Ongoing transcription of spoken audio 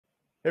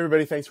Hey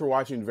everybody, thanks for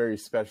watching a very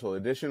special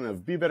edition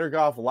of Be Better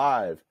Golf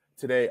Live.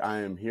 Today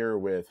I am here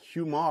with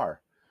Hugh Marr.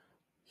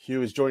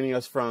 Hugh is joining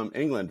us from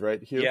England,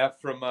 right, Hugh? Yeah,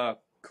 from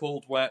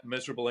cold, wet,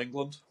 miserable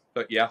England.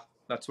 But yeah,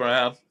 that's where I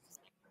am.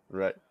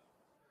 Right.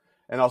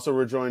 And also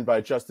we're joined by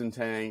Justin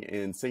Tang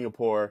in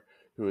Singapore,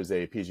 who is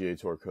a PGA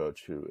Tour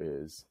coach, who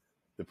is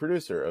the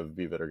producer of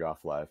Be Better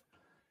Golf Live.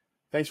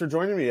 Thanks for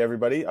joining me,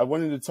 everybody. I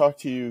wanted to talk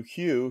to you,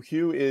 Hugh.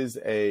 Hugh is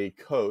a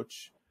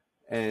coach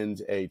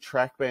and a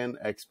TrackMan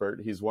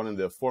expert. He's one of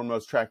the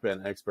foremost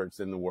TrackMan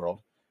experts in the world.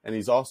 And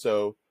he's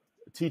also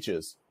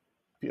teaches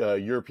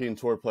European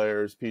Tour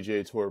players,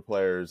 PGA Tour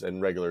players,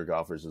 and regular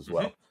golfers as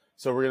well.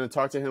 So we're going to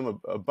talk to him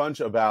a bunch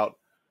about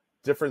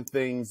different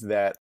things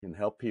that can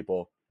help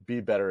people be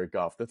better at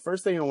golf. The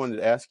first thing I wanted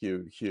to ask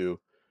you, Hugh,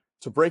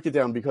 to break it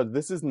down, because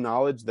this is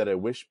knowledge that I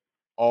wish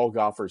all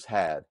golfers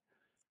had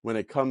when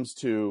it comes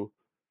to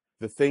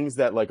the things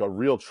that like a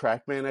real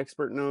TrackMan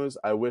expert knows.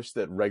 I wish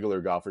that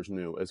regular golfers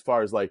knew, as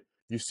far as like,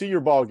 you see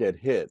your ball get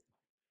hit,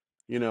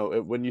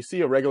 when you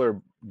see a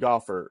regular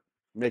golfer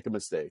make a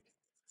mistake,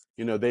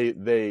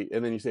 they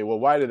and then you say, well,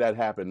 why did that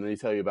happen? And they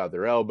tell you about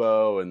their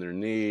elbow and their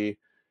knee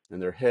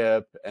and their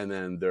hip, and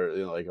then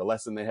their, like a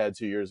lesson they had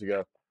 2 years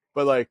ago.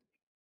 But like,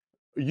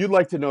 you'd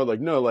like to know,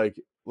 like, no,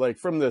 like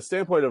from the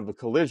standpoint of a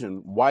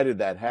collision, why did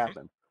that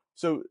happen?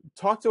 So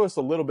talk to us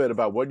a little bit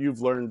about what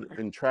you've learned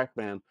in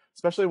TrackMan,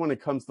 especially when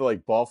it comes to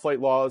like ball flight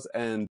laws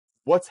and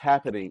what's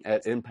happening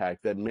at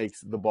impact that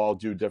makes the ball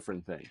do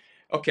different things.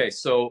 Okay,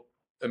 so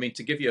I mean,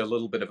 to give you a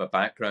little bit of a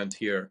background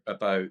here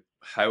about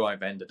how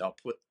I've ended up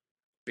with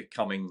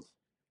becoming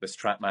this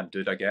TrackMan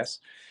dude, I guess,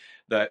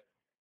 that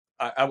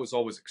I was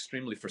always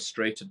extremely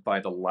frustrated by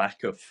the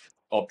lack of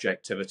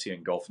objectivity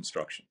in golf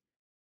instruction.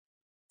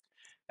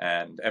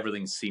 And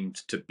everything seemed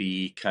to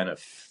be kind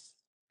of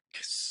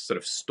sort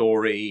of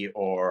story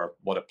or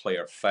what a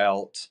player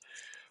felt,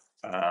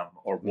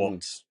 or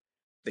what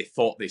they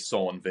thought they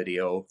saw on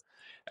video.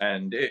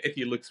 And if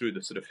you look through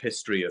the sort of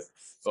history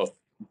of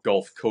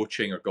golf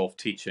coaching or golf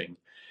teaching,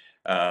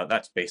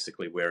 that's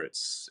basically where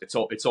it's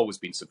always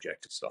been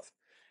subjective stuff.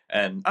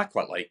 And I'm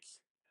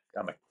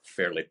a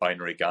fairly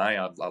binary guy.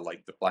 I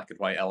like the black and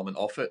white element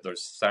of it.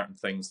 There's certain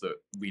things that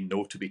we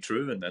know to be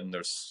true, and then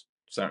there's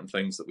certain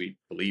things that we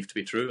believe to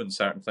be true, and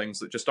certain things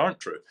that just aren't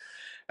true.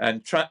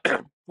 And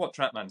what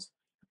TrackMan's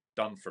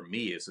done for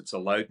me is it's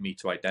allowed me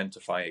to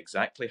identify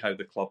exactly how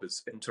the club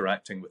is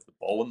interacting with the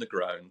ball on the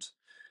ground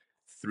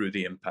through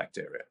the impact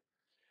area,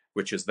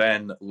 which has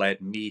then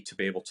led me to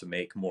be able to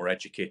make more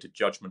educated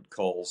judgment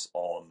calls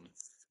on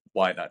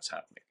why that's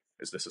happening.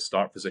 Is this a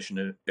start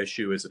position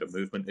issue? Is it a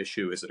movement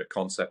issue? Is it a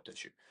concept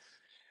issue?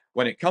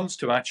 When it comes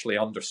to actually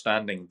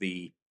understanding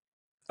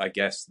I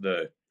guess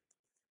the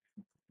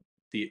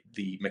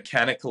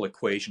mechanical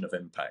equation of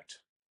impact,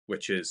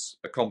 which is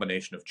a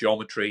combination of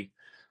geometry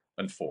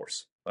and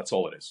force. That's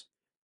all it is.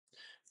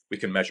 We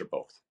can measure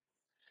both.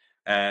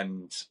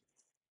 And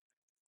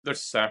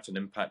there's certain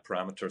impact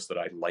parameters that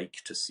I like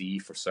to see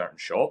for certain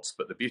shots,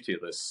 but the beauty of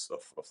this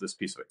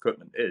piece of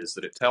equipment is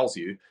that it tells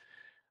you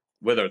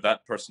whether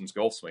that person's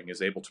golf swing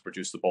is able to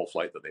produce the ball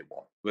flight that they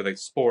want. With a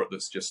sport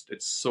that's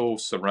it's so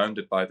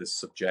surrounded by this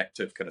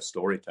subjective kind of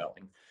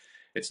storytelling,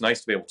 it's nice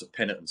to be able to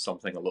pin it in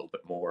something a little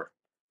bit more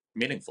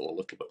meaningful, a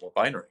little bit more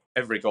binary.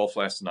 Every golf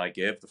lesson I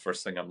give, the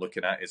first thing I'm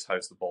looking at is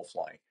how's the ball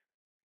flying.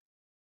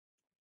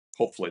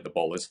 Hopefully the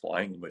ball is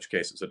flying, in which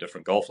case it's a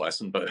different golf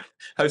lesson, but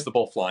how's the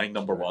ball flying,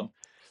 number one.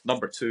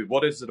 Number two,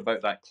 what is it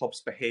about that club's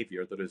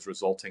behavior that is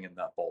resulting in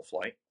that ball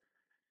flight?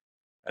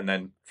 And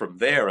then from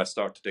there, I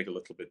start to dig a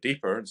little bit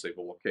deeper and say,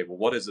 well, okay, well,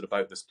 what is it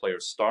about this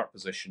player's start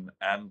position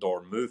and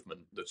or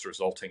movement that's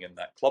resulting in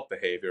that club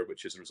behavior,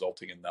 which is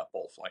resulting in that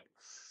ball flight?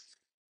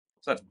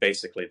 So that's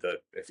basically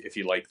if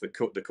you like, the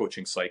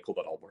coaching cycle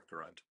that I'll work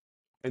around.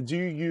 And do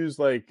you use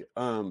like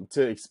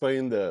to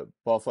explain the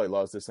ball flight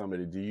laws to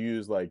somebody? Do you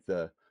use like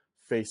the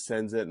face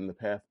sends it and the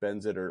path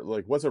bends it, or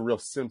like what's a real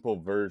simple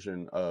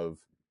version of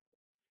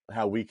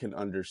how we can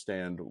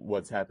understand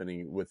what's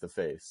happening with the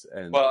face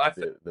and Well,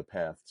 the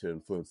path to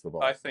influence the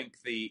ball? I think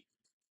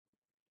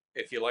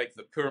if you like,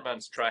 the poor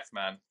man's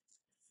TrackMan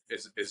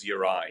is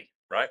your eye,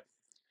 right?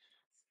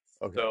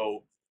 Okay.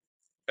 So,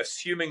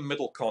 assuming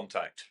middle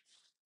contact,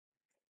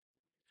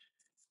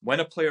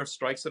 when a player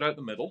strikes it out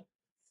the middle,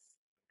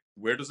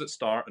 where does it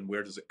start and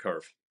where does it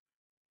curve?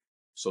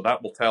 So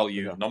that will tell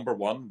you, number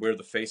one, where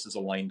the face is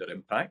aligned at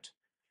impact,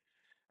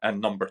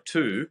 and number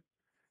two,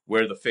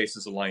 where the face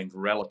is aligned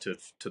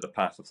relative to the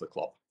path of the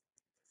club.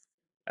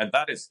 And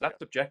that's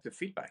objective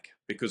feedback,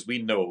 because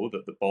we know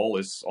that the ball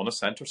is on a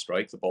center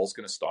strike, the ball's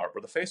going to start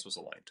where the face was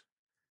aligned.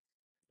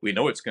 We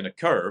know it's going to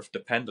curve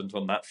dependent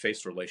on that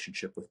face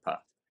relationship with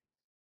path.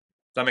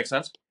 Does that make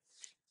sense?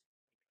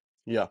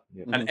 Yeah.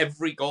 And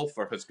every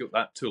golfer has got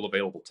that tool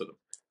available to them.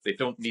 They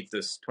don't need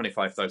this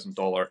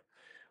 $25,000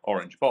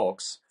 orange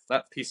box.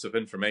 That piece of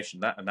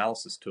information, that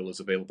analysis tool, is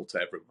available to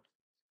everyone.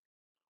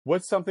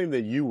 What's something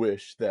that you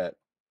wish that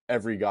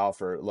every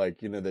golfer, like,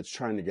 that's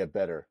trying to get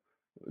better,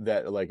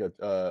 that like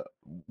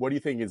what do you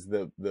think is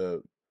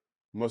the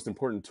most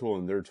important tool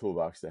in their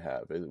toolbox to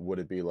have? Would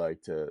it be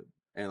like to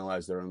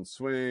analyze their own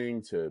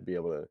swing, to be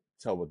able to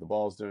tell what the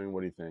ball's doing?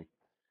 What do you think?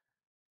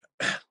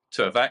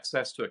 To have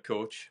access to a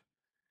coach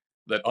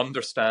that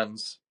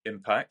understands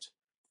impact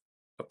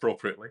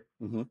appropriately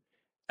Mm-hmm.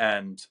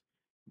 and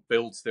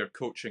builds their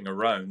coaching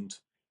around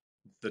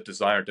the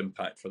desired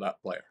impact for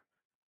that player.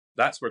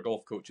 That's where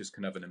golf coaches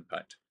can have an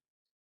impact.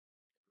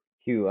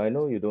 Hugh, I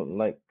know you don't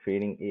like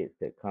training aids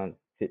that can't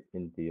fit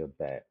into your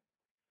bag.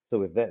 So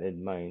with that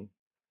in mind,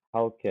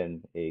 how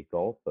can a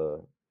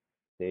golfer,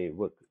 say,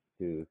 work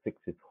to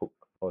fix his hook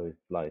or his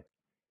slice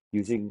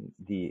using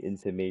the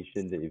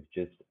information that you've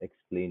just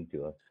explained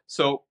to us?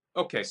 So,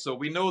 okay, so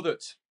we know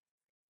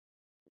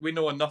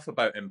enough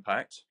about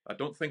impact. I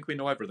don't think we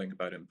know everything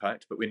about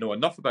impact, but we know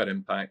enough about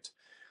impact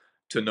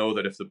to know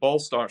that if the ball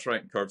starts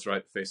right and curves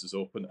right, the face is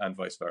open, and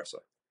vice versa.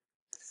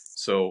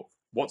 So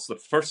what's the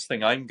first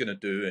thing I'm going to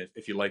do,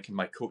 if you like, in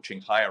my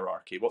coaching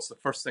hierarchy? What's the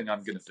first thing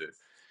I'm going to do?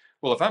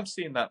 Well, if I'm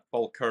seeing that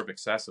ball curve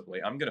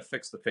excessively, I'm going to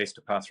fix the face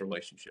to pass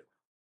relationship.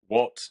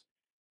 What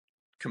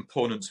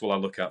components will I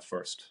look at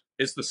first?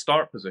 Is the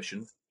start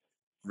position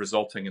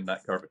resulting in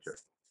that curvature?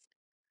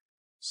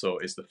 So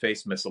is the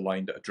face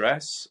misaligned at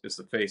address? Is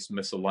the face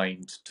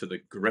misaligned to the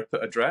grip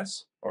at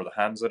address or the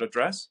hands at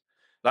address?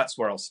 That's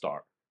where I'll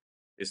start.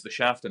 Is the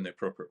shaft in the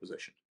appropriate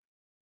position?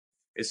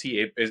 Is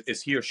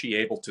he or she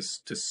able to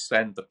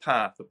send the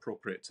path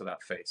appropriate to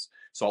that face?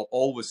 So I'll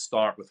always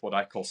start with what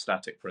I call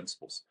static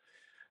principles.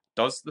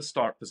 Does the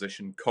start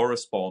position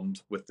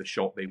correspond with the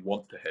shot they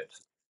want to hit?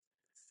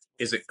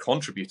 Is it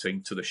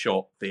contributing to the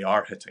shot they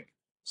are hitting?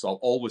 So I'll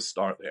always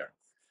start there.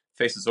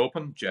 Face is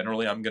open.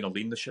 Generally, I'm going to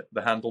lean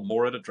the handle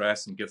more at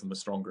address and give them a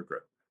stronger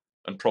grip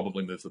and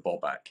probably move the ball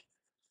back.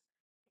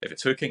 If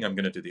it's hooking, I'm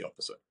going to do the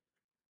opposite.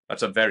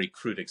 That's a very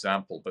crude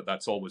example, but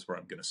that's always where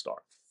I'm going to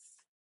start.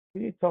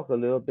 Can you talk a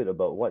little bit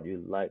about what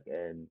you like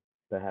and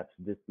perhaps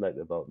dislike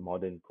about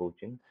modern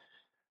coaching?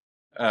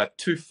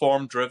 Too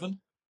form driven,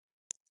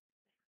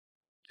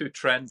 too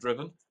trend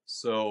driven.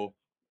 So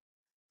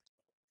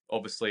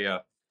obviously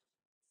a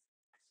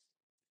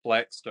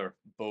flexed or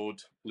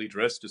bowed lead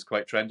wrist is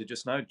quite trendy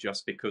just now,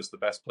 just because the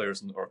best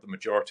players or the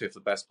majority of the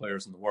best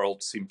players in the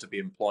world seem to be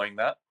employing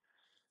that.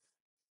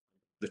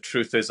 The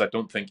truth is, I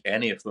don't think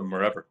any of them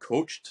were ever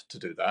coached to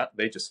do that.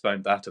 They just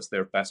found that as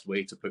their best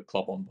way to put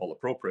club on ball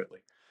appropriately.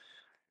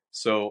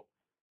 So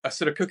a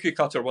sort of cookie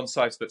cutter, one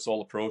size fits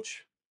all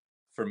approach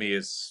for me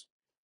is,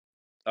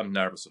 I'm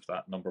nervous of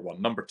that, number one.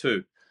 Number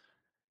two,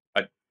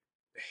 I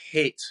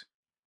hate,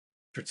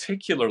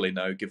 particularly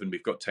now, given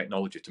we've got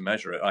technology to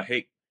measure it, I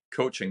hate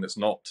coaching that's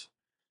not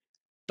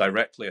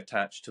directly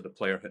attached to the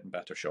player hitting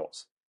better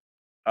shots.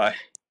 I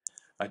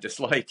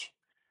dislike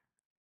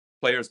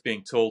players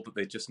being told that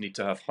they just need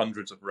to have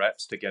hundreds of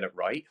reps to get it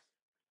right.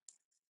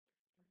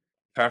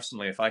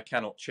 Personally, if I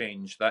cannot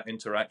change that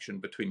interaction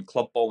between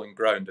club ball and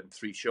ground in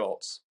 3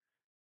 shots,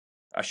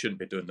 I shouldn't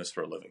be doing this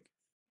for a living.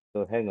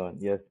 So hang on,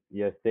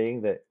 you're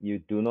saying that you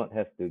do not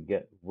have to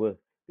get worse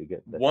to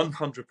get better.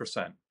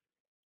 100%.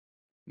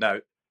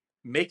 Now,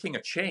 making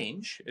a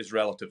change is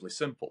relatively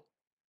simple.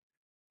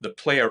 The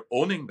player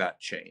owning that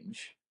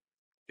change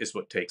is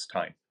what takes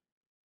time.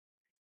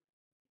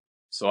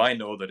 So I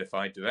know that if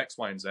I do X,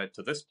 Y, and Z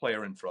to this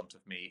player in front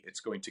of me,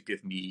 it's going to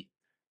give me,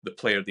 the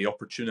player, the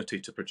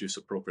opportunity to produce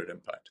appropriate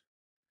impact.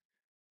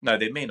 Now,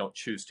 they may not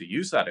choose to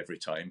use that every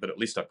time, but at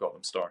least I've got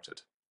them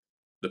started.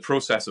 The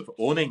process of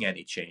owning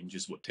any change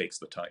is what takes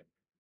the time.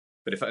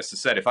 But if, as I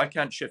said, if I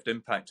can't shift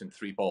impact in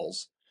 3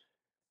 balls,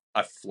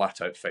 I've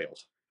flat out failed.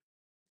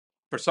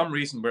 For some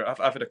reason,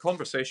 I've had a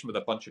conversation with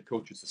a bunch of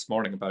coaches this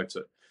morning about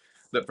it,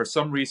 that for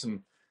some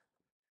reason,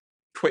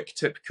 quick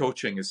tip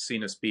coaching is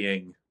seen as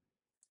being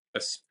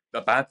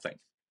a bad thing.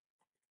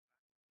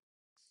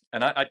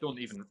 And I don't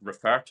even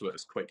refer to it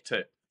as quick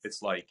tip.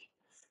 It's like,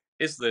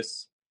 is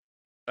this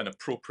an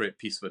appropriate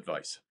piece of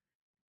advice?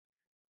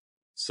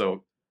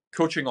 So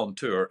coaching on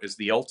tour is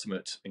the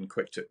ultimate in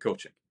quick tip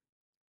coaching,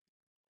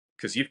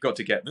 because you've got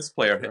to get this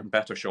player hitting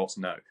better shots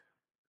now.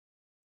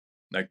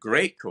 Now,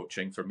 great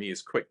coaching for me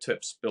is quick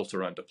tips built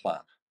around a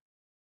plan.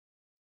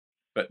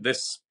 But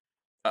this,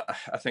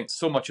 I think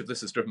so much of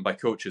this is driven by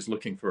coaches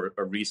looking for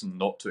a reason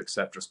not to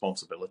accept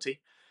responsibility,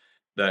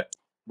 that,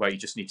 well, you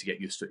just need to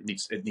get used to it.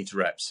 It needs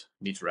reps.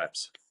 It needs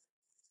reps.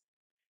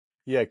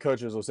 Yeah,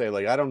 coaches will say,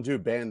 like, I don't do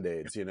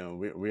Band-Aids,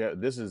 we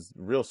this is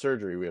real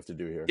surgery we have to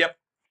do here. Yep.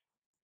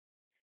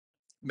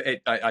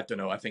 I don't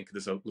know. I think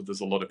there's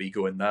a lot of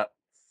ego in that.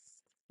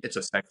 It's a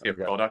sexier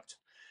product.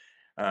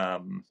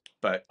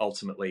 But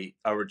ultimately,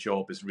 our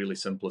job is really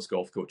simple as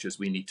golf coaches.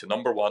 We need to,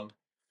 number one,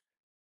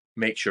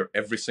 make sure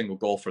every single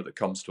golfer that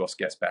comes to us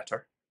gets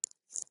better.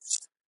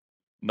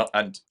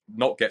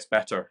 Not gets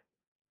better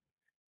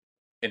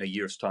in a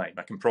year's time.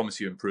 I can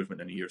promise you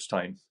improvement in a year's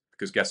time,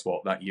 because guess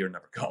what? That year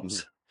never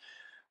comes.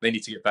 They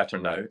need to get better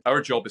now.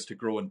 Our job is to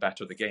grow and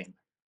better the game.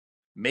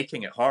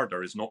 Making it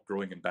harder is not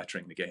growing and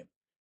bettering the game.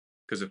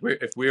 Because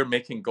if we're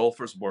making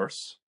golfers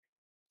worse,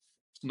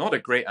 it's not a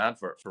great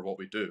advert for what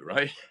we do,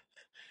 right?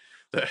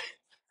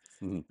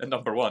 And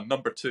number one.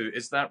 Number two,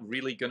 is that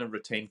really going to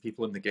retain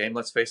people in the game?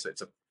 Let's face it,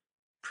 it's a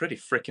pretty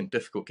freaking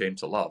difficult game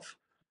to love.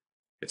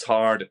 It's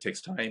hard, it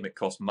takes time, it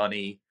costs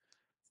money.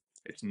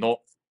 It's not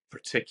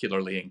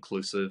particularly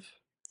inclusive.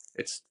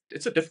 It's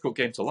a difficult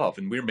game to love,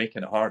 and we're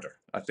making it harder.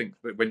 I think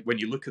when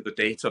you look at the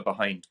data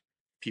behind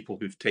people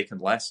who've taken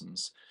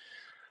lessons,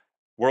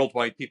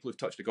 worldwide, people who've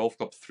touched a golf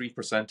club,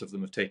 3% of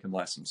them have taken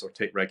lessons or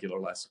take regular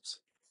lessons.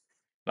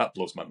 That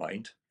blows my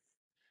mind.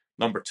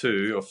 Number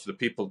two, of the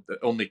people,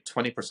 only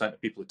 20%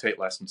 of people who take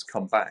lessons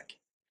come back.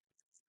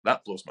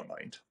 That blows my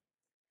mind.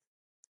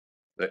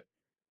 That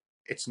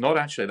it's not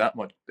actually that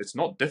much, it's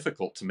not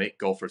difficult to make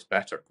golfers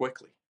better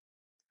quickly.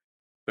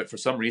 But for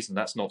some reason,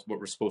 that's not what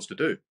we're supposed to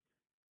do.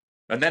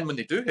 And then when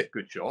they do hit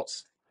good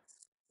shots,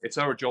 it's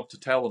our job to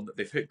tell them that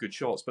they've hit good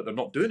shots, but they're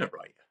not doing it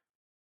right.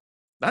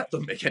 That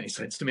doesn't make any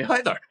sense to me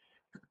either.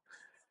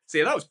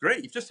 See, that was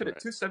great. You've just hit it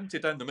 270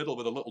 down the middle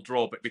with a little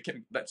draw, but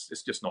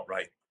it's just not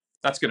right.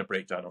 That's going to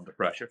break down under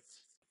pressure.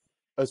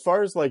 As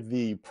far as like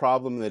the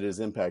problem that is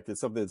impact,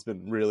 it's something that's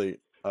been really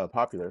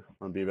popular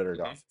on Be Better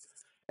Golf.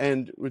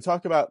 And we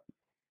talk about,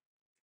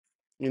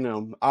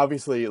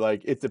 obviously,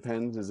 like, it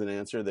depends is an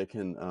answer that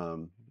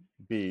can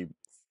be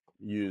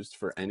used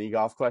for any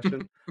golf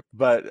question.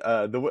 But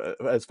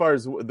as far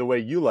as the way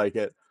you like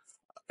it,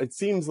 it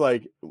seems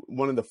like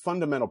one of the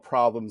fundamental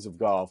problems of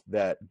golf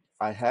that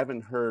I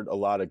haven't heard a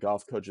lot of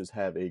golf coaches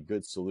have a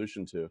good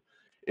solution to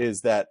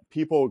is that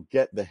people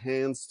get the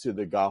hands to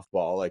the golf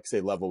ball, like say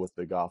level with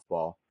the golf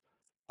ball,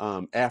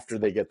 after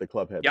they get the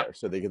club head there.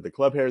 So they get the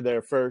club head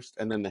there first,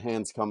 and then the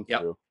hands come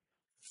through.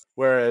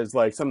 Whereas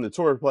like some of the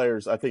tour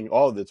players, I think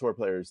all of the tour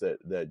players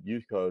that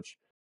you coach,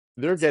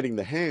 they're getting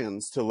the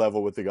hands to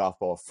level with the golf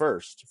ball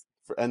first,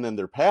 and then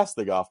they're past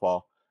the golf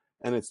ball,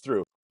 and it's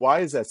through. Why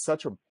is that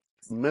such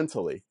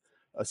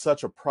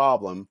a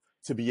problem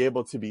to be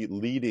able to be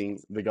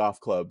leading the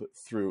golf club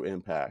through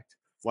impact?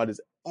 Why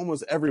does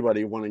almost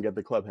everybody want to get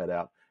the club head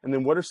out? And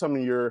then what are some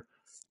of your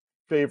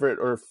favorite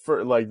or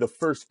like the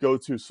first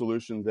go-to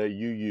solutions that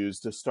you use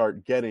to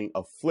start getting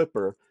a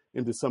flipper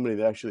into somebody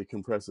that actually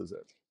compresses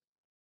it?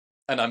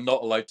 And I'm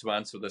not allowed to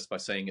answer this by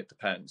saying it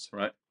depends,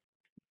 right?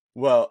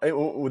 Well,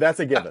 that's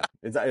a given.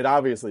 It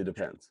obviously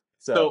depends.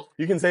 So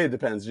you can say it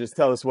depends. Just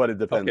tell us what it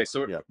depends. Okay,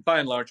 so by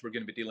and large, we're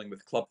going to be dealing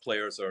with club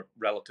players or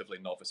relatively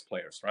novice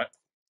players, right?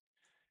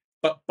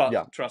 But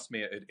trust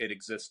me, it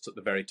exists at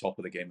the very top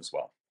of the game as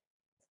well.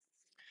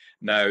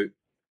 Now,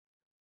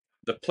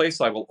 the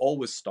place I will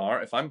always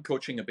start, if I'm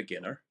coaching a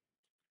beginner,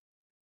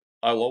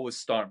 I'll always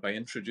start by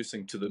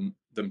introducing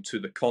them to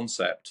the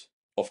concept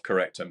of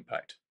correct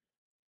impact.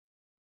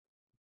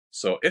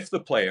 So if the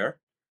player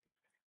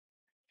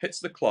hits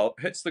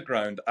the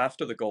ground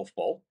after the golf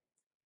ball,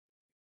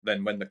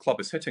 then when the club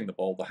is hitting the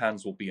ball, the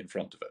hands will be in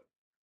front of it.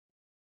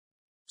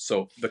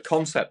 So the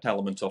concept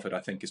element of it,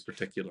 I think, is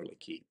particularly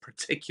key,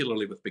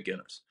 particularly with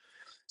beginners.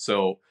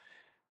 So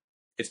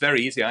it's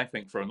very easy, I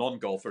think, for a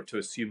non-golfer to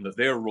assume that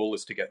their role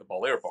is to get the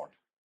ball airborne.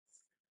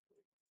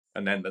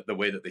 And then the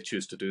way that they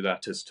choose to do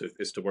that is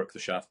to work the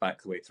shaft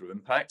back the way through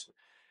impact.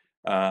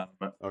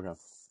 Okay.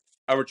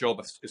 Our job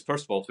is,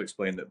 first of all, to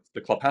explain that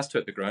the club has to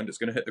hit the ground. It's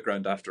going to hit the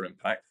ground after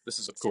impact. This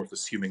is, of course,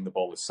 assuming the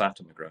ball is sat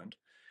on the ground.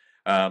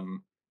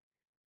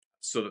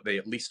 So that they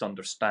at least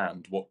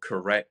understand what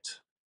correct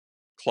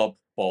club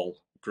ball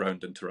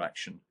ground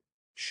interaction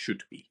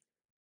should be.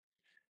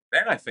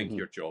 Then I think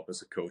your job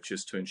as a coach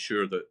is to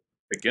ensure that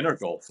beginner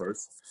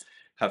golfers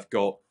have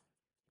got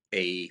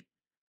a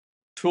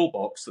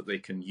toolbox that they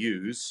can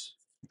use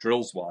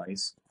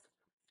drills-wise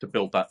to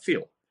build that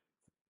feel.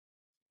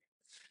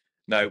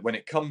 Now, when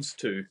it comes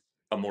to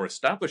a more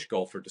established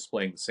golfer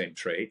displaying the same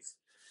traits,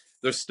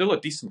 there's still a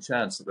decent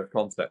chance that their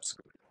concepts.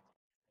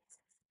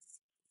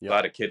 I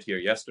had a kid here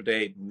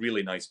yesterday,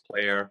 really nice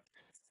player.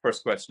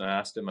 First question I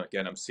asked him,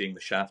 again, I'm seeing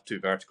the shaft too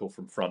vertical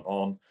from front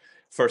on.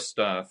 First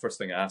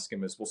thing I ask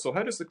him is, well, so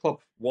how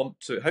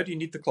do you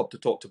need the club to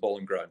talk to ball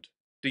and ground?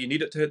 Do you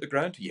need it to hit the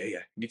ground? Yeah,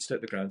 it needs to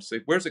hit the ground. So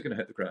where's it going to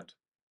hit the ground?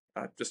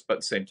 Just about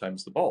the same time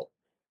as the ball.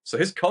 So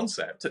his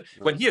concept,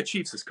 when he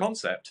achieves his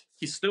concept,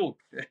 he's still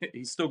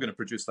going to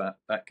produce that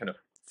kind of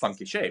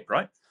funky shape,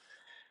 right?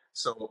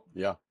 So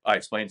I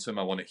explained to him,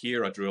 I want it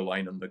here. I drew a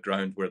line on the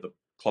ground where the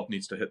club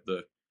needs to hit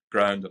the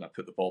ground, and I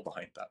put the ball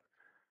behind that.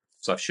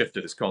 So I've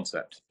shifted his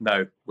concept.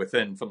 Now,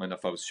 funnily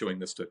enough, I was showing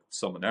this to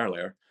someone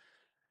earlier.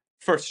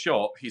 First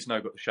shot, he's now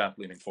got the shaft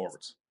leaning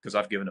forwards because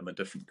I've given him a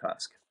different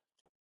task.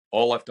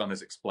 All I've done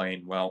is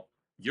explain, well,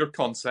 your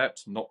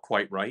concept, not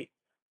quite right.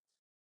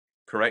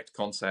 Correct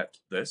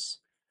concept, this.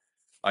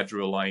 I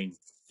drew a line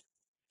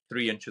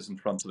 3 inches in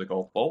front of the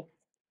golf ball.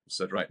 I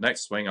said, right,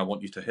 next swing, I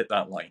want you to hit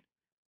that line.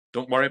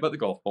 Don't worry about the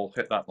golf ball,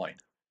 hit that line.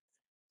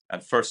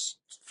 And first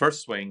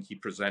swing, he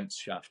presents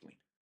shaft lean.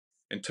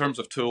 In terms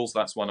of tools,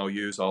 that's one I'll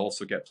use. I'll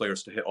also get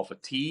players to hit off a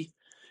tee,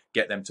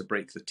 get them to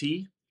break the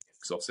tee,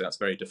 because obviously that's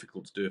very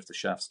difficult to do if the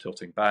shaft's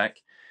tilting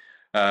back.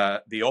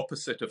 The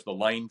opposite of the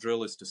line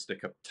drill is to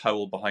stick a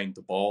towel behind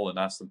the ball and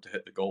ask them to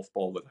hit the golf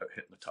ball without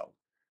hitting the towel.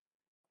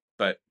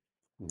 But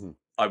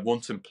I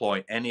won't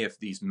employ any of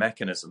these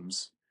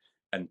mechanisms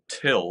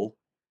until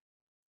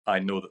I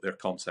know that their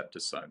concept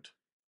is sound.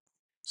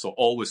 So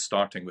always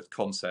starting with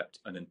concept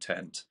and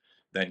intent,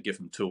 then give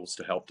them tools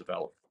to help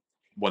develop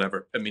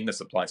whatever. I mean, this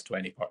applies to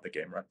any part of the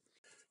game, right?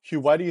 Hugh,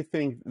 why do you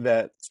think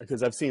that?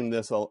 Because I've seen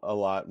this a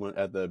lot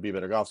at the Be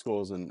Better Golf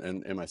schools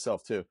and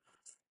myself too.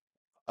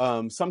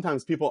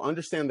 Sometimes people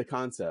understand the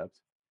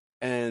concept,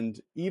 and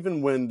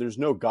even when there's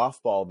no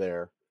golf ball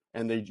there,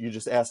 and you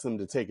just ask them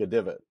to take a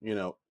divot,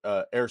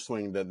 air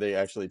swing that they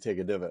actually take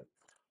a divot,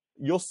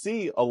 you'll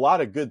see a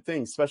lot of good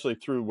things, especially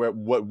through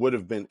what would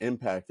have been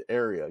impact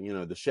area.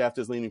 The shaft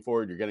is leaning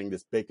forward. You're getting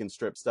this bacon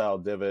strip style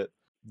divot.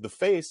 The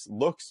face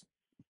looks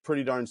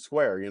pretty darn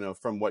square,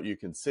 from what you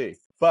can see.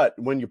 But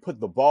when you put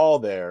the ball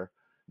there,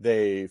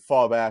 they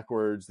fall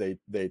backwards. They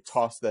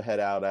toss the head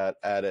out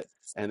at it,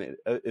 and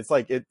it's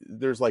like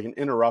there's like an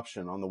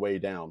interruption on the way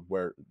down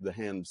where the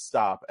hands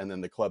stop and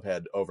then the club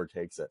head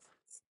overtakes it.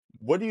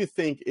 What do you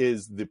think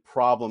is the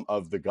problem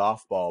of the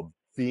golf ball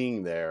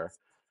being there?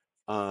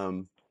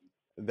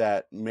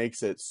 That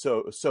makes it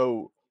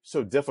so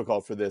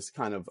difficult for this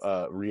kind of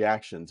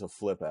reaction to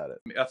flip at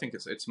it? I think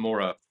it's more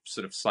a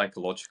sort of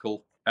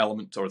psychological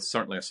element, or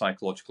certainly a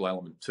psychological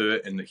element to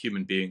it, in that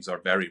human beings are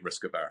very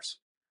risk averse.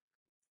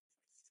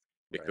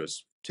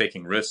 Because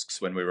taking risks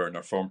when we were in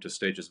our formative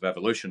stages of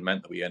evolution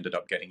meant that we ended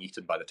up getting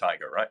eaten by the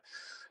tiger, right?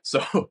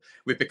 So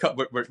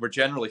we're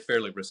generally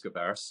fairly risk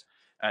averse,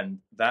 and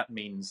that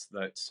means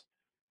that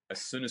as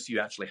soon as you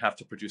actually have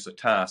to produce a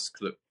task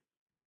that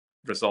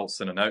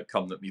results in an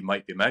outcome that you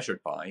might be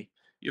measured by,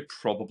 you're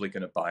probably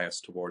going to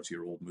bias towards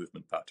your old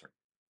movement pattern.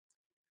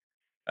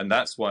 And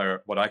that's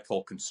where what I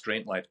call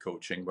constraint-led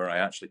coaching, where I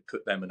actually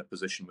put them in a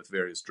position with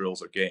various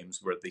drills or games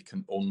where they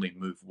can only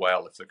move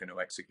well if they're going to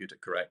execute it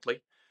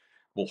correctly,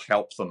 will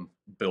help them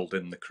build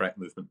in the correct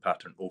movement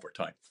pattern over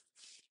time.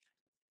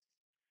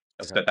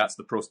 Okay. That's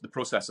the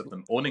process of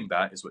them owning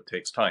that is what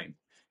takes time.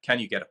 Can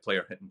you get a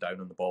player hitting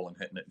down on the ball and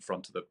hitting it in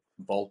front of the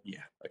ball?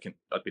 Yeah,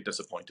 I'd be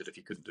disappointed if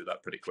you couldn't do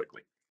that pretty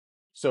quickly.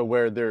 So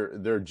where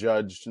they're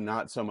judged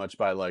not so much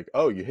by like,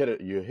 oh, you hit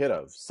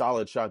a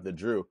solid shot that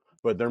drew,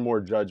 but they're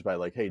more judged by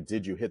like, hey,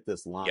 did you hit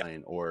this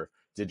line, or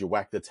did you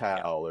whack the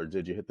towel, or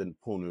did you hit the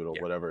pool noodle,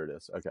 whatever it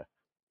is. Okay.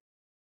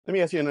 Let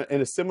me ask you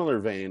in a similar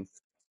vein,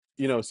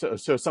 so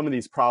some of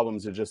these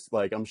problems are just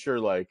like, I'm sure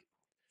like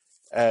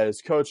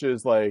as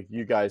coaches, like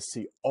you guys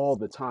see all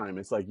the time,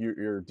 it's like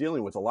you're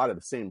dealing with a lot of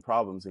the same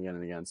problems again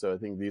and again. So I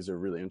think these are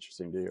really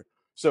interesting to hear.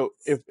 So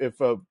if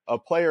a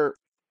player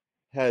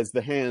has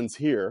the hands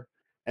here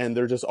and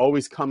they're just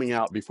always coming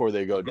out before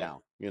they go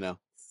down,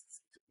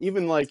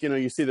 even like,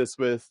 you see this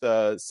with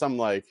some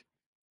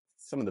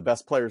of the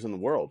best players in the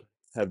world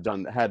have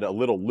had a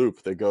little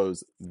loop that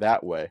goes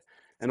that way.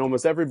 And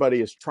almost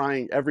everybody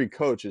every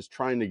coach is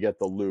trying to get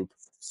the loop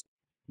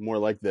more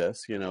like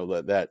this,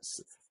 that's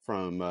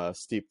from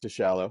steep to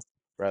shallow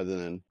rather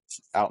than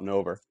out and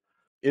over.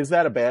 Is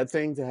that a bad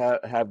thing to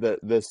have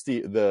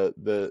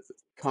the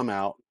come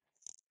out?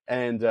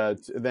 And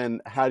then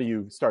how do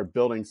you start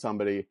building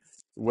somebody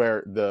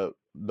where the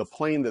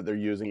plane that they're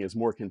using is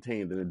more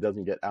contained and it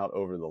doesn't get out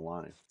over the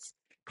line?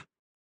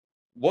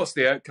 What's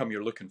the outcome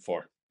you're looking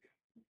for?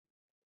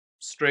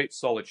 Straight,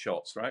 solid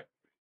shots, right?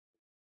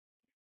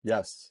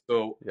 Yes.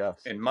 So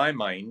yes. In my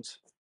mind,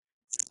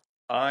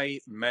 I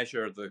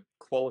measure the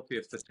quality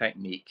of the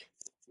technique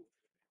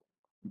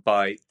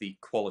by the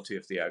quality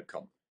of the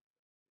outcome.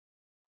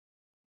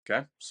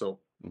 Okay, so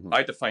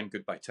I define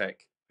good by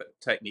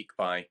technique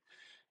by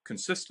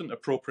consistent,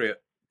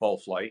 appropriate ball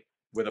flight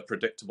with a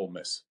predictable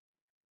miss.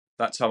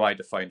 That's how I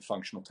define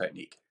functional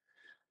technique.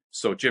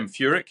 So Jim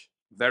Furyk,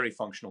 very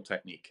functional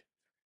technique.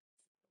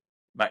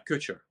 Matt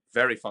Kuchar,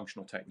 very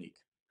functional technique.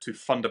 Two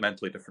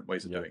fundamentally different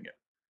ways of doing it.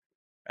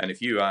 And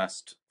if you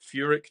asked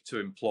Furyk to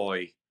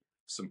employ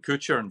some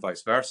Kuchar and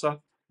vice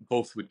versa,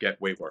 both would get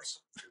way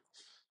worse.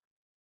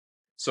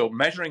 So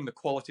measuring the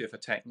quality of a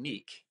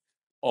technique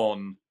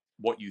on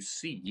what you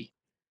see,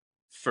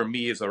 for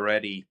me, is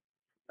already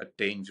a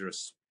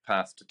dangerous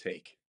path to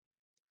take.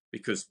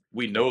 Because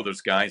we know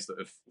there's guys that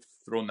have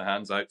thrown the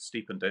hands out,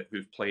 steepened it,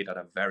 who've played at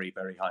a very,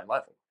 very high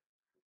level.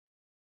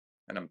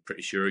 And I'm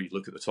pretty sure you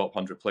look at the top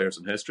 100 players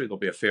in history, there'll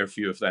be a fair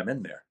few of them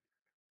in there.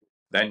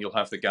 Then you'll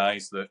have the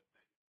guys that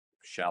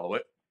shallow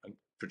it and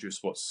produce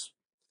what's,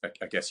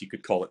 I guess you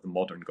could call it, the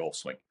modern golf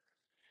swing.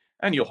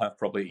 And you'll have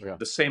probably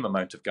the same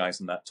amount of guys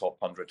in that top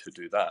 100 who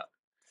do that.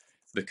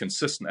 The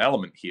consistent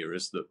element here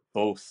is that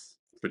both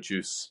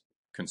produce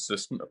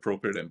consistent,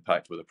 appropriate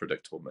impact with a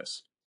predictable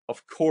miss.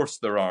 Of course,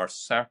 there are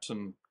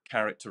certain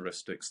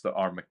characteristics that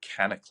are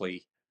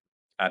mechanically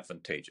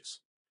advantageous.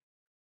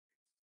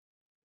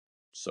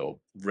 So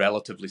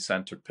relatively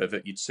centered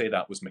pivot, you'd say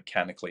that was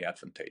mechanically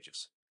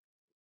advantageous.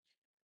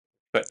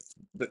 But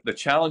the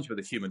challenge with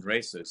the human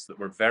race is that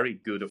we're very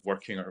good at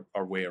working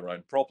our way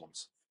around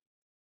problems.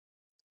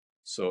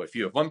 So if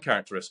you have one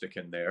characteristic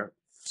in there,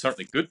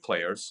 certainly good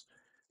players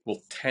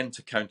will tend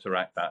to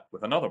counteract that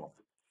with another one.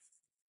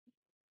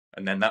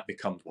 And then that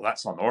becomes, well,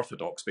 that's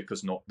unorthodox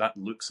because that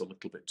looks a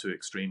little bit too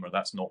extreme, or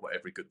that's not what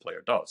every good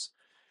player does.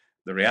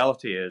 The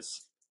reality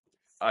is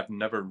I've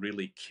never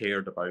really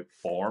cared about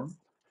form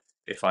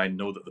if I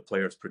know that the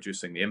player is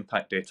producing the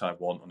impact data I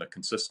want on a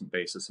consistent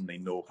basis and they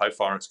know how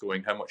far it's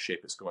going, how much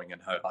shape it's going,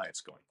 and how high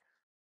it's going.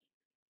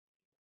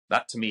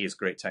 That to me is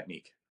great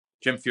technique.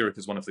 Jim Furyk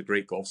is one of the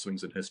great golf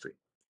swings in history.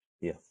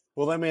 Yeah.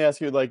 Well, let me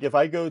ask you, like, if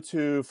I go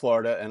to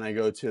Florida and I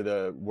go to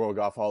the World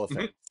Golf Hall of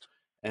Fame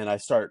and I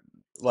start,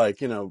 like,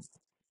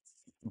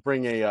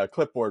 bring a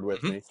clipboard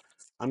with me,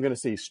 I'm going to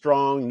see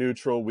strong,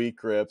 neutral, weak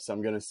grips.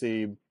 I'm going to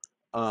see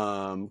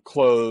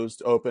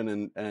closed,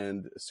 open,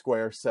 and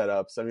square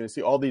setups. I'm going to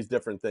see all these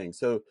different things.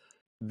 So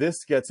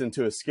this gets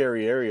into a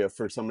scary area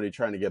for somebody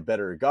trying to get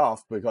better at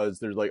golf, because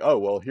there's like, oh,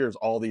 well, here's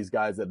all these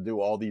guys that do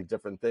all these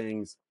different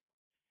things.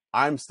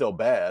 I'm still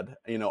bad.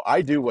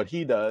 I do what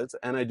he does,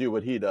 and I do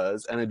what he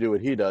does, and I do what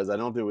he does. I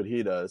don't do what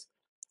he does.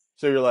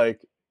 So you're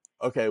like,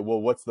 okay,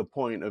 well, what's the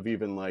point of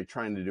even like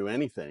trying to do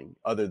anything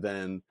other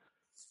than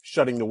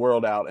shutting the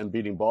world out and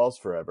beating balls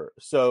forever?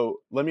 So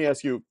let me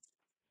ask you,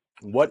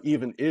 what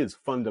even is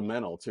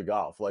fundamental to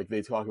golf? Like,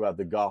 they talk about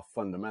the golf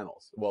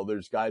fundamentals. Well,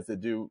 there's guys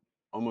that do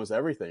almost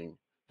everything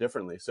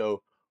differently.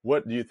 So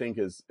what do you think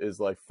is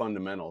like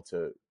fundamental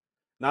to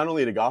not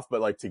only to golf,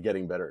 but like to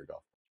getting better at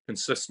golf?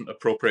 Consistent,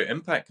 appropriate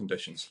impact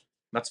conditions.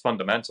 That's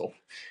fundamental.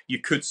 You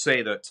could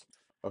say that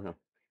Okay.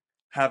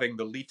 having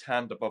the lead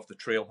hand above the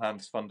trail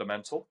hand is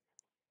fundamental,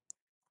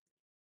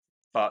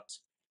 but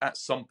at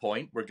some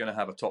point we're going to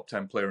have a top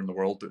 10 player in the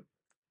world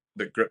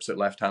that grips it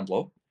left hand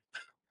low.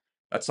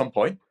 At some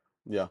point.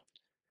 Yeah.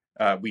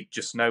 We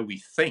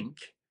think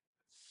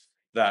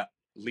that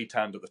lead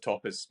hand at the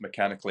top is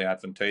mechanically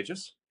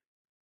advantageous.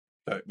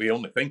 But we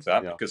only think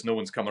that because no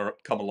one's come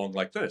along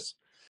like this.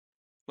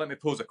 Let me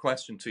pose a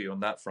question to you on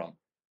that front.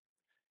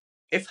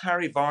 If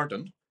Harry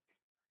Vardon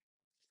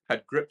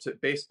had gripped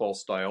it baseball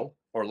style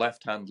or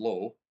left hand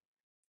low,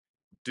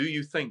 do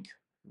you think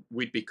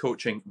we'd be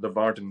coaching the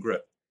Vardon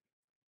grip?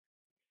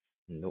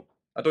 Nope.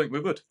 I don't think we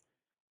would.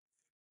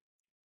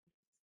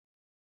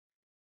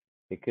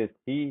 Because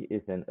he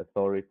is an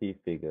authority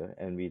figure,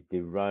 and we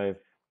derive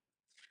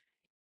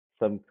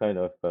some kind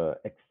of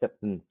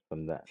acceptance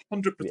from that.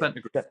 100% We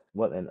agree. accept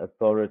what an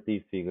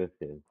authority figure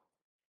says.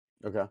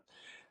 Okay.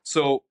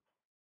 So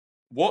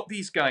what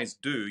these guys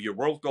do, your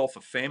World Golf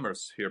of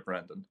Famers here,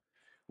 Brendan,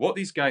 what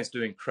these guys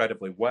do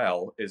incredibly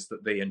well is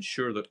that they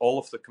ensure that all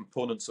of the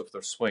components of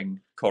their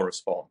swing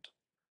correspond.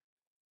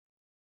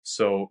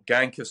 So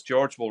Gankis,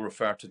 George will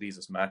refer to these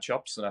as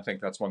matchups, and I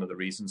think that's one of the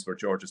reasons where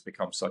George has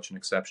become such an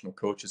exceptional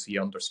coach, is he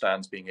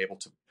understands being able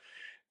to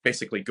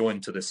basically go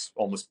into this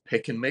almost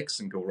pick and mix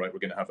and go, right, we're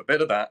going to have a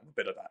bit of that and a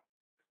bit of that.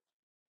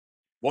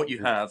 What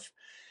you have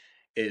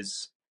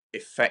is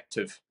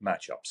effective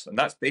matchups, and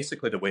that's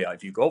basically the way I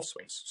view golf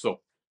swings. So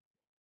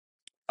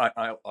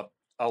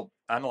I'll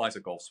analyze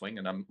a golf swing,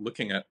 and I'm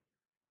looking at,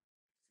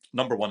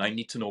 number one, I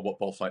need to know what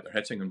ball flight they're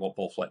hitting and what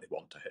ball flight they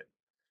want to hit,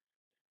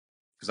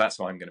 because that's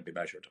how I'm going to be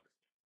measured.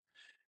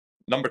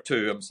 Number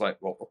two, I'm like,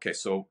 well, okay,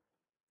 so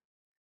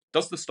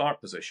does the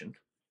start position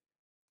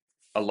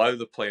allow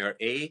the player,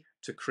 A,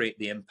 to create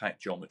the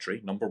impact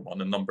geometry, number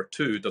one, and number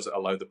two, does it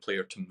allow the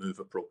player to move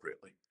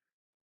appropriately?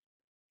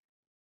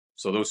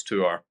 So those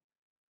two are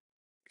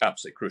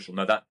absolutely crucial.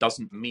 Now, that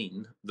doesn't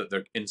mean that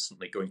they're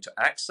instantly going to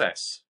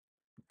access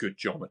good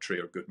geometry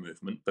or good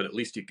movement, but at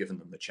least you've given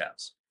them the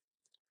chance.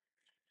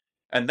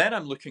 And then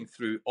I'm looking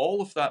through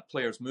all of that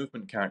player's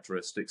movement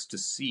characteristics to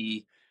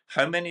see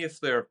how many of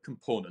their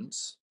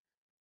components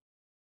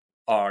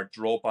are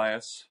draw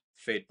bias,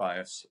 fade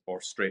bias,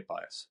 or straight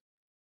bias.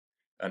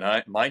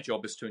 And my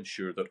job is to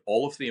ensure that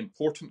all of the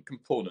important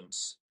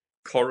components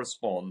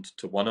correspond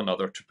to one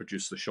another to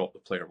produce the shot the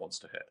player wants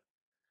to hit.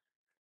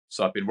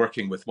 So I've been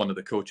working with one of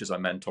the coaches I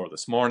mentor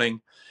this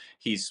morning.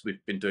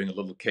 We've been doing a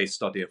little case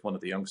study of one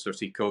of the youngsters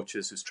he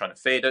coaches who's trying to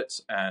fade it,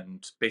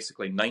 and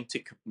basically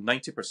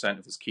 90%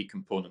 of his key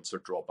components are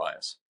draw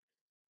bias.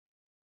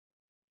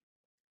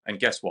 And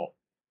guess what?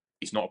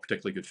 He's not a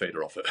particularly good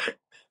fader off it.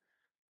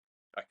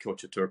 I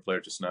coach a tour player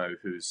just now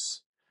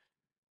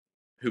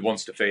who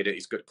wants to fade it.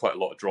 He's got quite a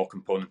lot of draw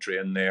componentry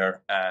in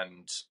there,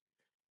 and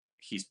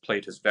he's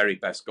played his very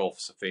best golf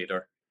as a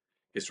fader.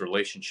 His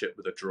relationship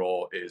with a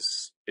draw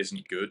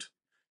isn't good.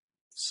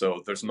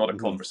 So there's not a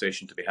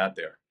conversation to be had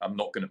there. I'm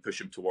not going to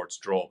push him towards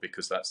draw,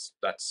 because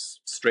that's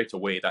straight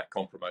away that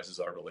compromises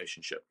our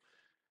relationship.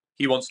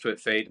 He wants to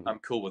hit fade. I'm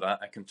cool with that.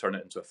 I can turn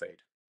it into a fade.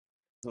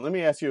 Let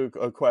me ask you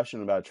a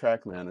question about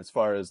TrackMan, as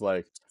far as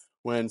like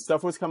when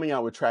stuff was coming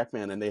out with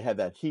TrackMan and they had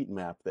that heat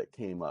map that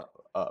came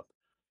up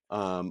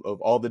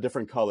of all the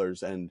different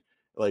colors, and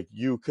like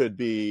you could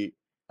be,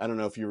 I don't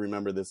know if you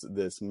remember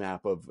this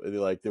map of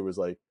like there was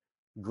like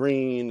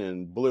green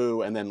and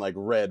blue, and then like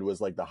red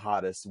was like the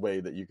hottest way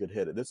that you could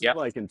hit it. This was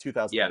like in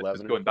 2011. Yeah,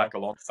 it's going back a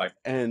long time.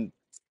 And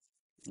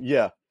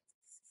yeah,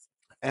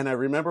 and I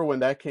remember when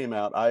that came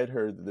out, I had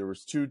heard that there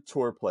was two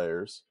tour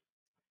players.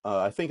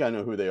 I think I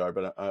know who they are,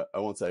 but I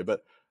won't say.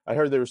 But I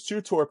heard there was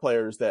two tour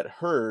players that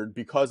heard,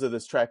 because of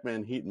this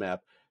TrackMan heat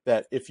map,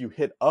 that if you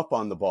hit up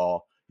on the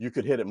ball, you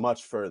could hit it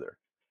much further.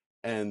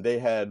 And they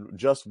had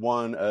just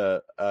won a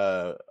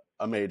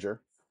major,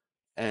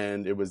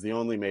 and it was the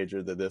only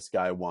major that this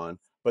guy won.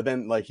 But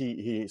then like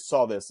he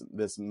saw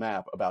this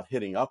map about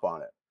hitting up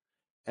on it.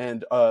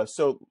 And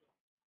so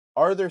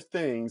are there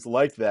things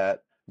like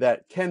that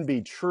that can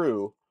be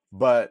true,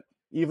 but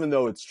even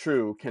though it's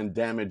true, can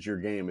damage your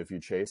game if you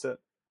chase it?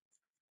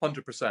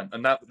 100%.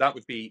 And that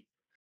would be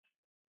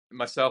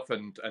myself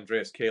and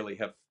Andreas Cayley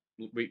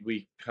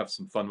we have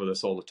some fun with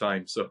this all the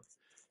time. So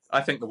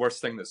I think the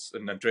worst thing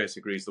and Andreas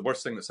agrees, the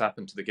worst thing that's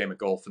happened to the game of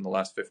golf in the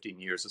last 15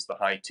 years is the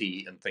high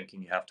tee and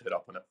thinking you have to hit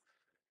up on it.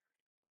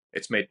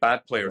 It's made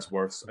bad players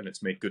worse, and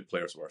it's made good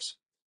players worse.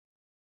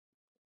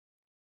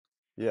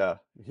 Yeah.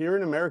 Here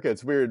in America,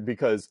 it's weird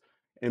because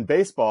in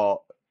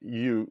baseball,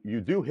 you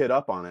do hit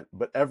up on it,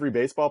 but every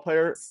baseball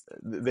player,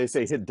 they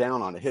say hit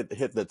down on it,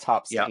 hit the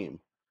top seam.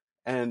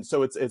 And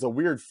so it's a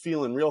weird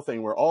feel and real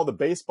thing where all the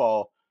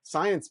baseball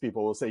science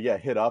people will say, yeah,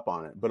 hit up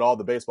on it, but all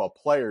the baseball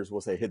players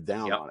will say hit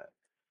down on it.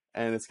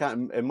 And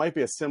it might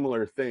be a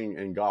similar thing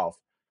in golf.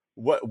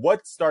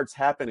 What starts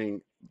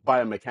happening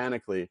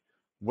biomechanically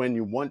when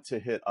you want to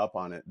hit up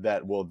on it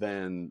that will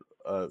then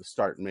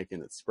start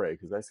making it spray?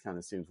 Because that kind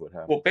of seems what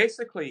happens. Well,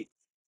 basically,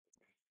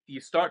 you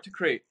start to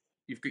create,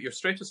 you've got your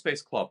straightest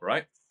face club,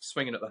 right?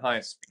 Swinging at the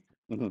highest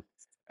speed.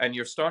 And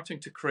you're starting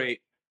to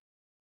create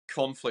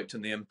conflict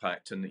in the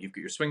impact, and that you've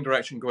got your swing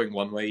direction going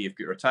one way, you've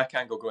got your attack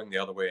angle going the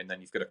other way, and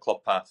then you've got a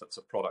club path that's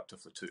a product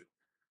of the two.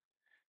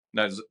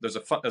 Now,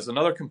 there's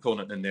another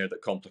component in there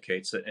that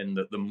complicates it, in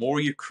that the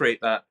more you create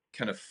that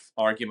kind of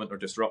argument or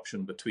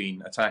disruption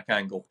between attack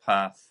angle,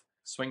 path,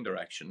 swing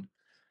direction,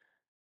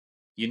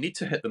 you need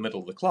to hit the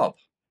middle of the club.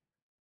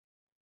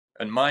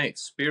 And my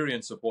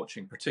experience of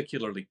watching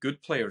particularly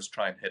good players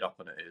try and hit up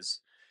on it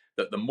is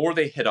that the more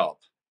they hit up,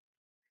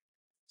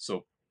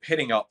 so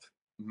hitting up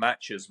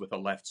matches with a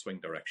left swing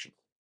direction,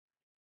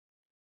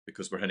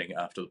 because we're hitting it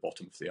after the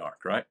bottom of the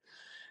arc, right?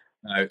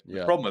 Now,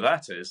 the problem with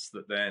that is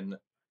that then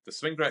the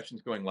swing direction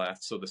is going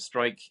left, so the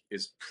strike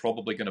is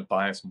probably going to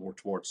bias more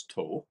towards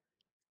toe.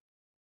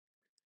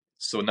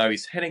 So now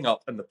he's hitting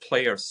up, and the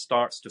player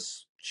starts to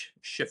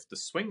shift the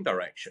swing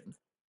direction,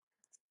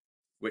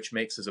 which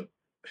makes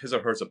his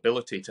or her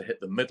ability to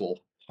hit the middle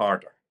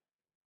harder.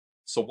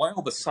 So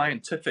while the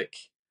scientific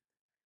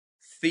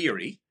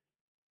theory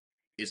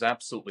is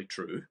absolutely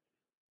true,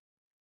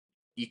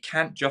 you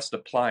can't just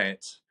apply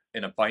it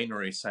in a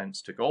binary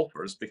sense to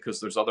golfers,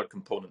 because there's other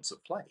components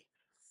at play.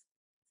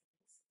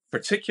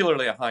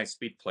 Particularly a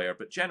high-speed player,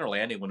 but generally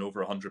anyone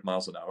over 100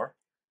 miles an hour,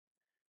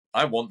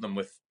 I want them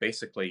with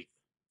basically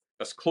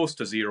as close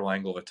to zero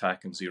angle of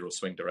attack and zero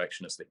swing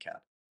direction as they can.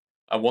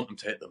 I want them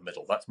to hit the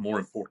middle. That's more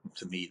important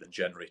to me than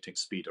generating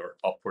speed or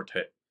upward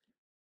hit.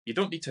 You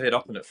don't need to hit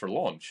up on it for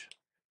launch.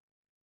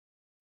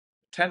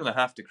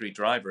 10.5-degree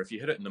driver, if you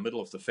hit it in the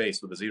middle of the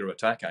face with a zero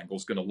attack angle,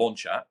 is going to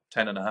launch at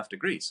 10.5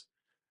 degrees.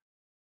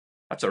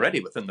 That's already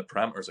within the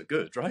parameters of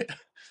good, right?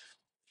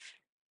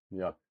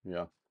 Yeah.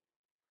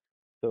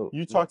 So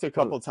you talked a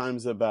couple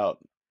times about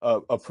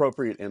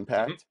appropriate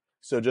impact.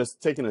 So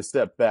just taking a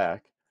step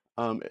back,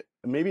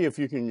 maybe if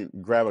you can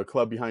grab a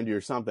club behind you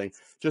or something,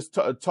 just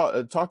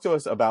talk to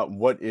us about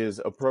what is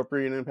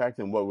appropriate impact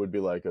and what would be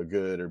like a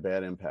good or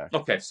bad impact.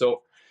 Okay,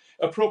 so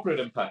appropriate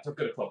impact. I've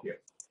got a club here.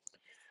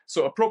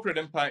 So appropriate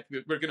impact,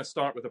 we're going to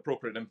start with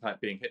appropriate impact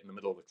being hit in the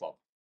middle of the club.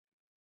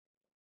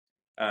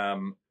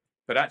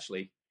 But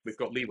actually, we've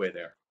got leeway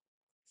there.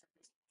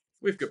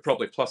 We've got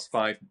probably plus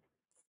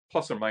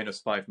or minus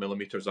 5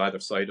 millimeters either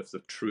side of the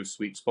true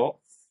sweet spot.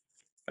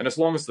 And as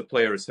long as the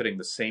player is hitting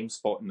the same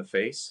spot in the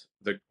face,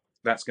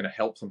 that's going to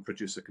help them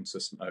produce a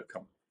consistent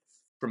outcome.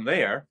 From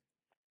there,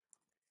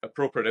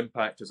 appropriate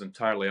impact is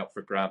entirely up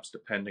for grabs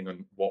depending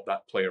on what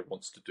that player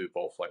wants to do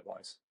ball flight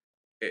wise.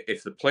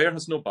 If the player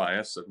has no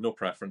bias or no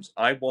preference,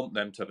 I want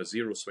them to have a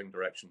zero swing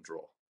direction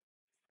draw.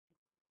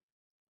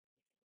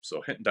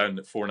 So hitting down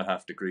at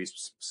 4.5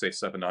 degrees, say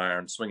 7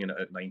 iron, swinging it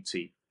at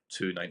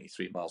 92,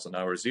 93 miles an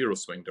hour, zero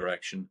swing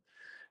direction,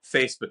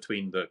 face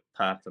between the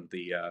path and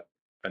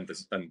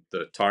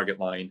the target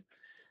line.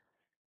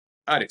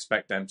 I'd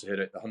expect them to hit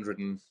it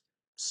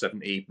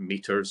 170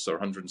 meters or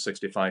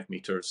 165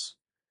 meters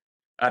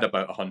at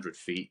about 100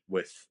 feet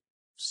with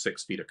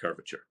 6 feet of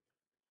curvature.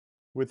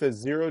 With a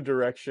zero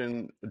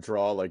direction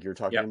draw, like you're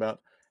talking about,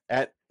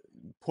 at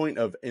point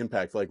of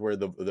impact, like where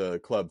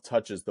the club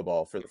touches the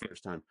ball for the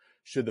first time,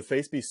 should the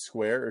face be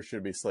square or should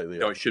it be slightly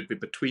No, up? it should be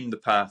between the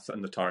path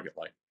and the target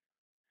line.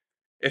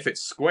 If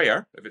it's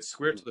square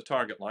to the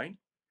target line,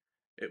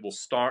 it will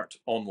start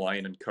on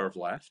line and curve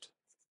left.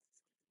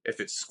 If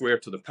it's square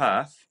to the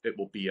path, it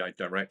will be a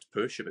direct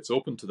push. If it's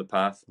open to the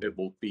path, it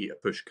will be a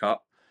push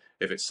cut.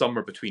 If it's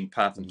somewhere between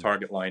path and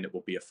target line, it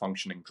will be a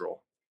functioning draw.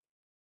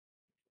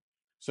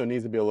 So it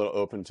needs to be a little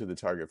open to the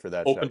target for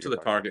that. Open to the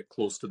target,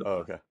 close to the path.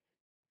 Okay.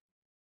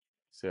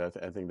 See, I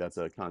think that's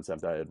a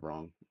concept I had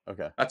wrong.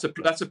 Okay.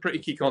 That's a pretty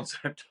key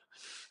concept.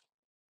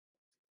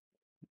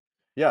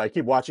 Yeah, I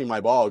keep watching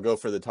my ball go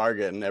for the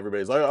target, and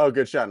everybody's like, "Oh,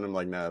 good shot," and I'm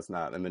like, "No, it's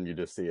not." And then you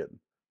just see it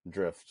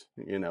drift,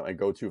 and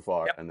go too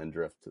far, and then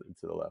drift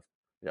to the left.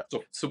 Yeah.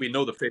 So we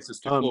know the face is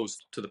too close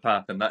to the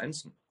path in that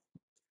instant.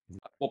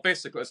 Well,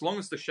 basically, as long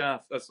as the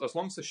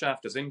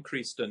shaft is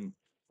increased in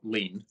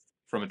lean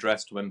from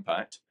address to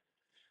impact,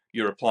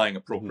 you're applying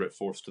appropriate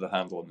force to the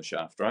handle and the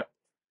shaft, right?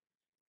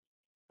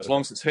 As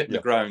long as it's hitting the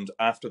ground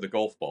after the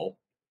golf ball,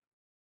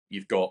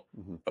 you've got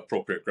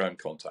appropriate ground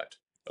contact.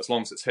 As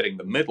long as it's hitting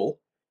the middle,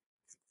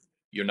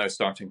 you're now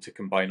starting to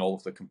combine all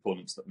of the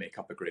components that make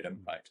up a great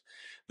impact.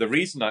 The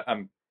reason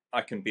I'm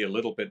being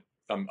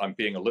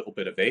a little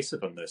bit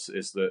evasive on this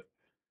is that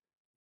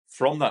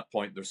from that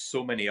point, there's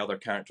so many other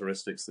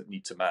characteristics that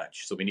need to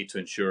match. So we need to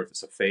ensure if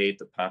it's a fade,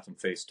 the path and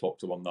face talk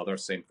to one another.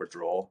 Same for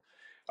draw.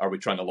 Are we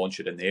trying to launch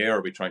it in the air?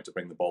 Are we trying to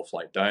bring the ball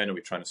flight down? Are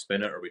we trying to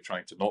spin it? Are we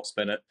trying to not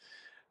spin it?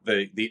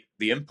 The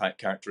impact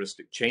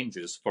characteristic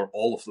changes for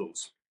all of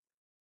those.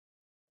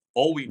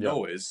 All we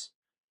know is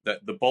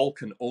that the ball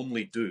can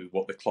only do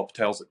what the club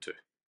tells it to.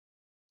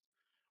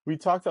 We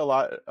talked a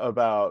lot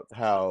about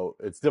how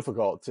it's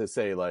difficult to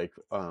say like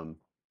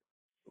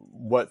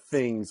what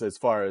things, as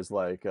far as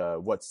like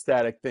what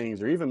static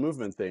things or even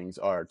movement things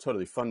are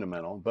totally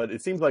fundamental, but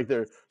it seems like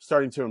they're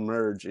starting to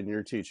emerge in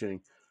your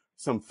teaching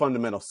some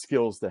fundamental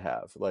skills to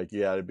have. Like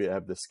you got to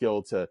have the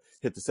skill to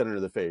hit the center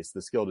of the face,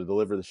 the skill to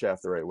deliver the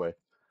shaft the right way.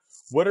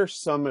 What are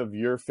some of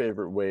your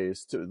favorite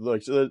ways to,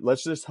 like,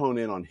 let's just hone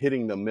in on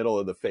hitting the middle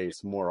of the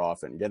face more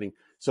often,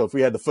 so if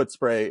we had the foot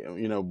spray,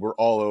 we're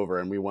all over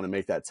and we want to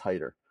make that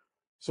tighter.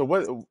 So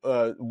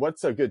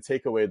what's a good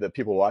takeaway that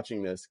people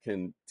watching this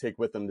can take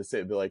with them to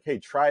say, be like, hey,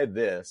 try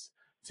this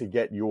to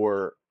get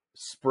your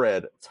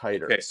spread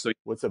tighter. Okay, so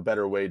what's a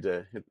better way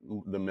to hit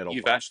the middle?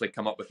 You've actually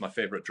come up with my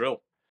favorite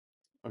drill.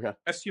 Okay.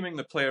 Assuming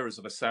the player is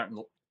of a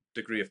certain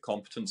degree of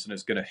competence and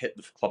is going to hit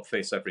the club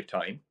face every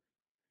time,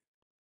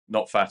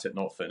 not fat it,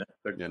 not thin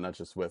it. Yeah, not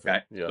just with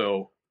it. Yeah.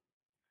 So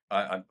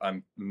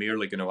I'm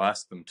merely going to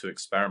ask them to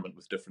experiment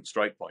with different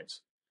strike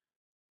points.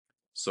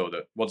 So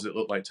that, what does it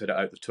look like to hit it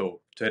out the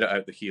toe, to hit it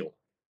out the heel?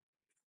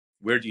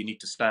 Where do you need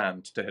to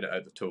stand to hit it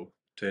out the toe,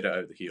 to hit it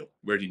out the heel?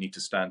 Where do you need to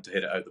stand to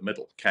hit it out the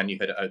middle? Can you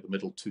hit it out the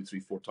middle 2, 3,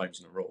 4 times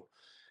in a row?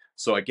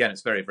 So again,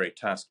 it's very, very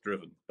task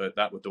driven, but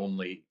that would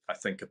only, I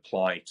think,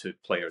 apply to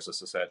players,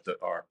 as I said, that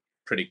are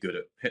pretty good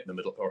at hitting the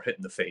middle or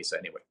hitting the face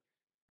anyway.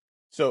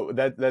 So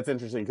that's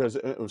interesting, because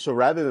so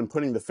rather than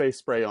putting the face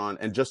spray on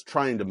and just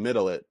trying to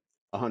middle it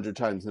 100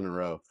 times in a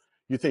row,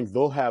 you think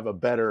they'll have a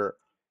better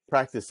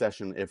practice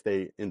session if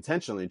they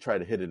intentionally try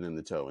to hit it in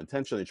the toe,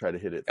 intentionally try to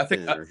hit it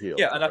thin or heel.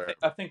 Yeah, and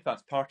I think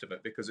that's part of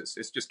it, because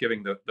it's just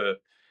giving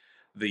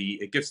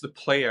it gives the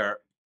player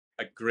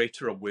a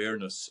greater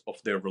awareness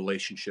of their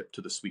relationship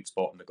to the sweet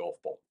spot in the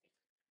golf ball.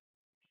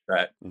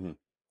 That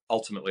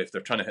ultimately, if they're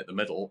trying to hit the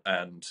middle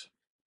and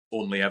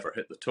only ever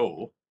hit the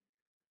toe,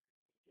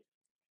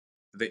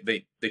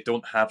 they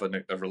don't have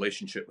a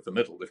relationship with the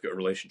middle. They've got a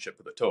relationship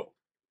with the toe.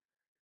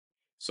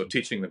 So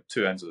teaching them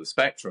two ends of the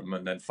spectrum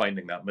and then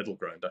finding that middle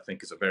ground, I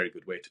think, is a very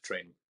good way to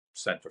train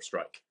center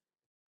strike.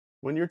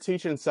 When you're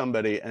teaching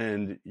somebody,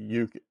 and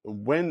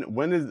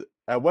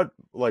at what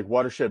like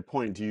watershed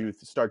point do you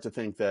start to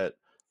think that,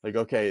 like,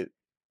 okay,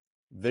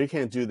 they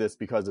can't do this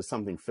because of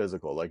something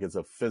physical, like it's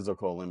a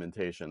physical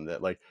limitation,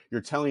 that like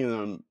you're telling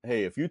them,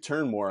 hey, if you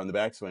turn more on the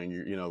backswing,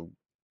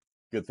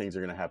 good things are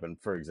going to happen,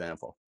 for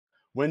example.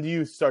 When do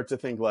you start to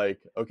think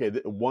like, okay,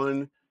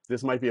 one,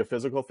 this might be a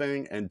physical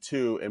thing, and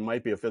two, it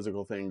might be a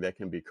physical thing that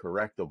can be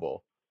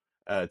correctable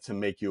to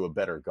make you a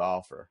better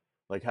golfer?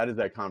 Like, how did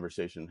that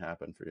conversation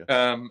happen for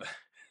you?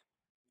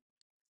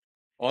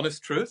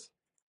 Honest truth,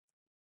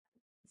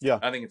 yeah,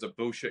 I think it's a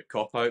bullshit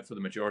cop-out for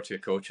the majority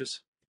of coaches.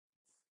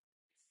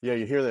 Yeah,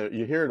 you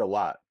hear it a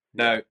lot.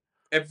 Now,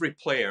 every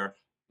player,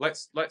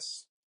 let's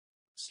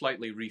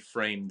slightly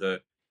reframe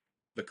the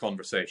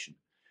conversation.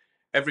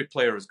 Every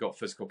player has got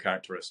physical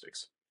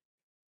characteristics.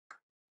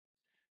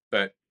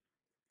 But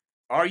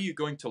are you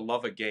going to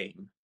love a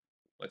game?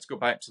 Let's go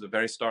back to the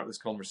very start of this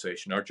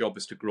conversation. Our job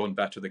is to grow and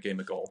better the game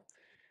of golf.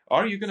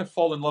 Are you going to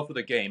fall in love with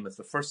a game if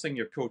the first thing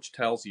your coach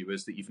tells you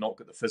is that you've not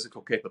got the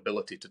physical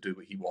capability to do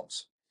what he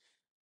wants?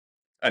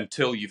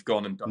 Until you've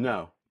gone and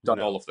done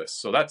all of this.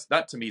 So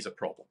that to me is a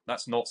problem.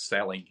 That's not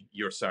selling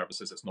your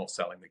services. It's not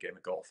selling the game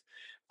of golf.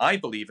 I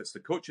believe it's the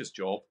coach's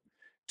job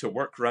to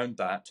work around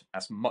that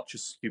as much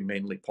as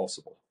humanely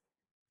possible.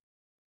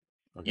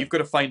 Okay. You've got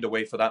to find a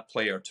way for that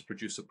player to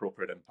produce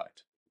appropriate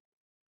impact.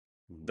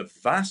 The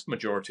vast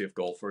majority of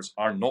golfers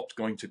are not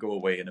going to go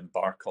away and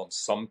embark on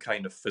some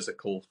kind of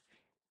physical,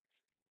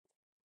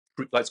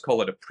 let's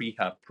call it a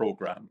prehab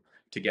program,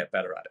 to get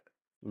better at it.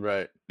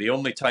 Right. The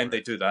only time they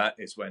do that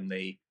is when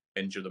they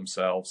injure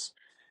themselves,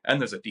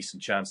 and there's a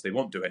decent chance they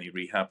won't do any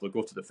rehab. They'll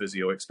go to the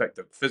physio, expect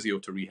the physio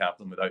to rehab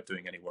them without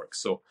doing any work.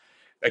 So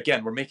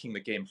again, we're making the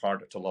game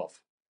harder to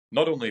love.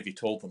 Not only have you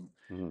told them,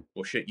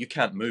 well, shit, you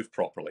can't move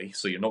properly,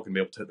 so you're not going to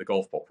be able to hit the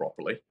golf ball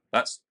properly.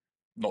 That's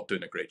not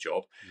doing a great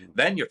job.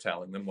 Then you're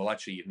telling them, well,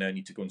 actually, you now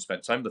need to go and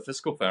spend time with the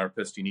physical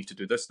therapist. You need to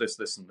do this, this,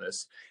 this, and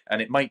this.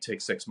 And it might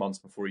take 6 months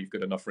before you've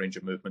got enough range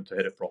of movement to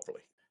hit it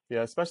properly.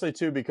 Yeah, especially,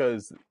 too,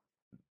 because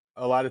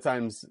a lot of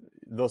times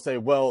they'll say,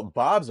 well,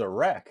 Bob's a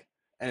wreck,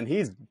 and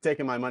he's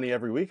taking my money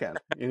every weekend.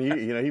 And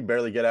he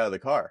barely get out of the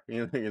car,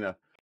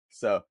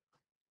 So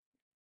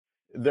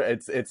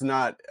it's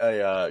not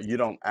a you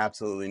don't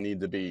absolutely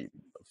need to be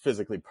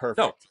physically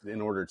perfect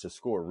in order to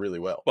score really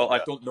well. Well, I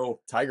don't know.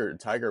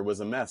 Tiger was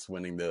a mess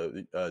winning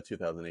the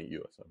 2008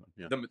 U.S. Open.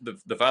 Yeah.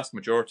 The vast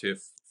majority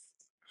of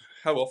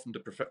how often do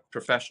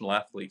professional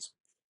athletes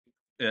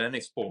in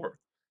any sport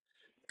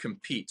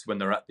compete when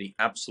they're at the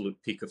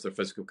absolute peak of their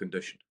physical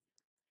condition?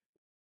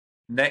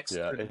 Next,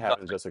 yeah, it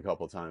happened just a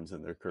couple of times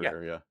in their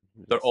career. Yeah,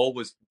 they're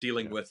always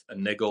dealing with a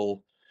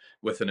niggle,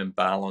 with an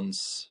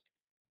imbalance.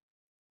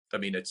 I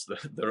mean,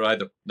 they're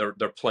either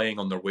they're playing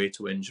on their way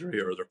to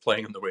injury or they're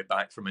playing on their way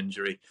back from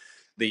injury.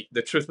 The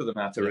truth of the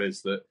matter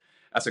is that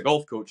as a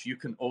golf coach, you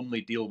can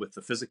only deal with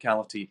the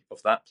physicality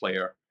of that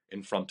player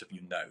in front of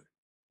you now.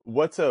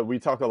 We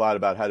talk a lot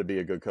about how to be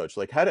a good coach.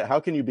 Like how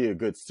can you be a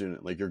good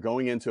student? Like you're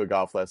going into a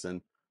golf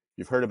lesson,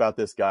 you've heard about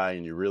this guy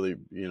and you really,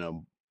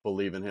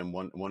 believe in him,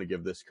 want to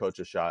give this coach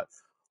a shot.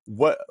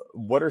 What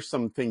are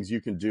some things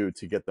you can do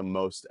to get the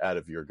most out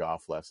of your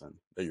golf lesson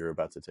that you're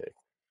about to take?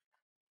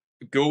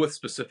 Go with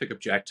specific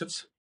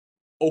objectives.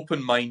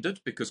 Open-minded,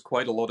 because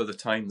quite a lot of the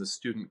time the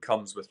student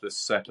comes with this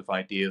set of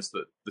ideas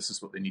that this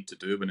is what they need to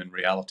do, when in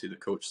reality the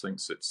coach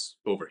thinks it's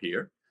over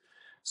here.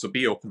 So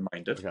be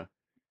open-minded. Okay.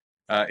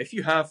 If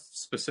you have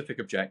specific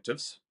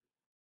objectives,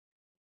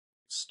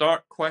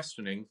 start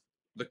questioning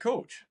the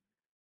coach.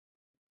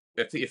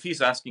 If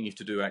he's asking you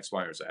to do X,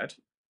 Y, or Z,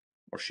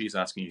 or she's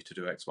asking you to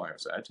do X, Y, or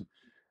Z,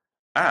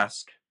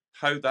 ask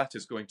how that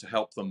is going to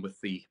help them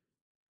with the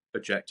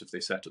objective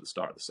they set at the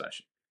start of the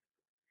session.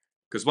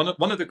 Because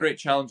one of the great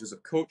challenges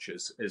of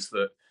coaches is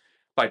that,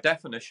 by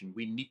definition,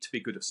 we need to be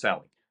good at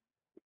selling,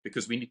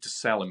 because we need to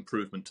sell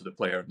improvement to the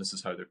player, and this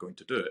is how they're going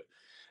to do it.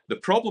 The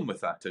problem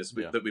with that is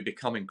that we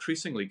become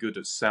increasingly good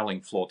at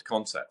selling flawed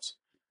concepts,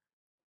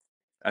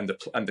 and the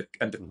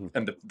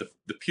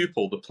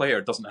pupil, the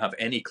player, doesn't have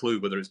any clue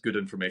whether it's good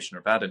information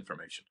or bad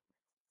information.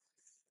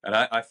 And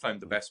I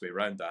found the best way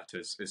around that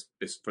is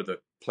for the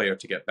player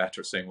to get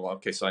better, saying, well,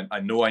 okay, so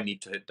I know I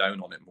need to hit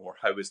down on it more.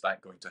 How is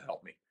that going to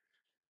help me?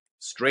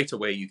 Straight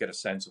away, you get a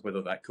sense of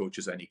whether that coach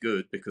is any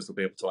good, because they'll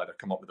be able to either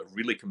come up with a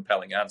really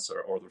compelling answer,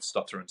 or they'll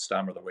stutter and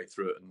stammer their way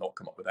through it and not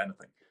come up with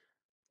anything.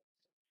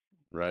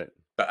 Right.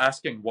 But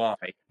asking why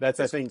I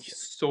think,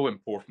 so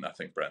important, I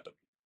think, Brendan.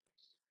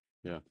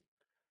 Yeah.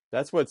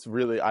 That's what's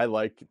really, I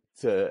like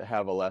to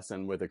have a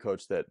lesson with a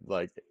coach that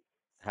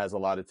has a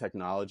lot of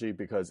technology,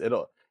 because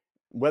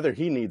whether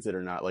he needs it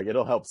or not,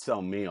 it'll help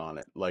sell me on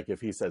it. Like if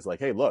he says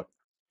hey, look,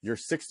 you're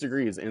 6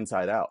 degrees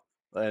inside out.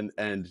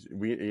 And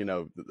we,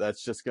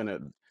 that's just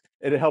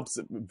it helps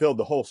build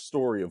the whole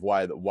story of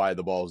why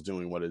the ball is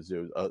doing what it's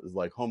doing.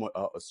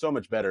 So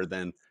much better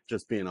than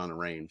just being on a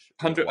range.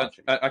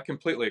 I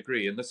completely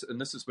agree. And this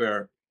is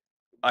where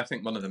I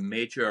think one of the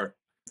major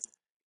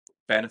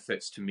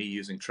benefits to me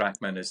using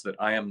TrackMan is that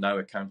I am now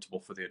accountable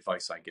for the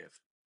advice I give.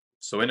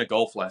 So in a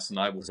golf lesson,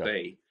 I will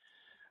say,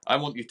 I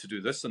want you to do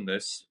this and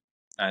this,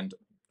 and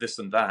this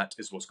and that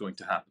is what's going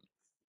to happen.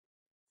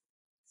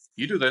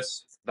 You do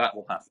this, that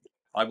will happen.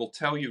 I will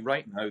tell you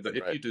right now that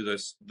if you do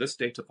this, this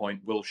data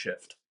point will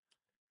shift.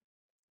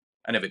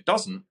 And if it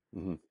doesn't,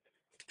 the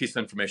piece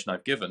of information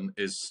I've given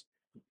is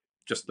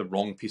just the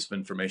wrong piece of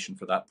information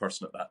for that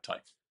person at that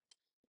time.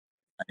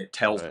 And it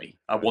tells me,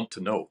 I want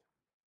to know.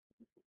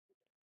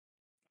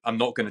 I'm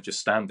not going to just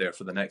stand there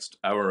for the next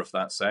hour of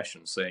that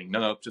session saying,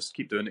 no, just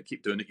keep doing it,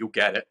 you'll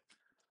get it.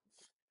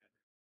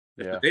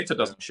 If the data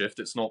doesn't shift,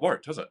 it's not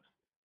worked, has it?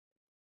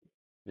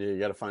 Yeah, you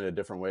got to find a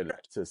different way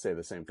to say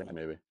the same thing,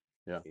 maybe.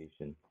 Yeah.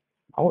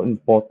 How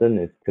important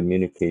is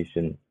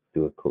communication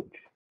to a coach?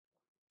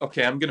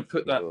 Okay, I'm going to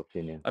put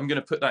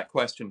that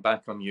question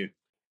back on you.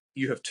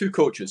 You have 2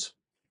 coaches,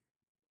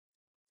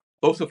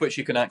 both of which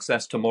you can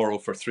access tomorrow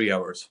for 3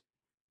 hours.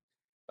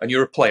 And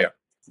you're a player.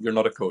 You're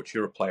not a coach,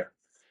 you're a player.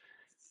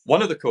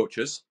 One of the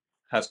coaches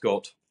has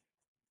got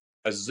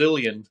a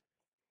zillion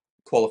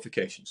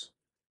qualifications.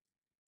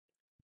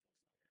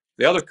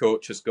 The other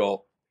coach has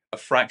got a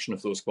fraction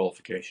of those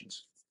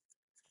qualifications.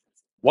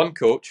 One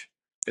coach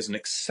is an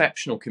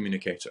exceptional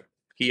communicator.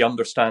 He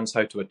understands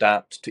how to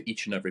adapt to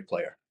each and every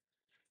player.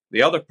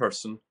 The other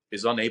person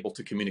is unable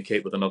to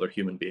communicate with another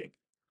human being.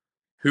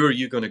 Who are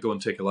you going to go and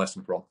take a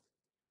lesson from?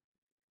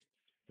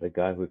 The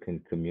guy who can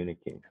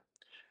communicate.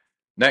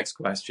 Next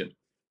question.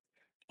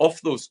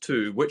 Of those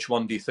 2, which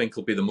one do you think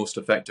will be the most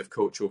effective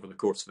coach over the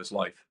course of his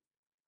life?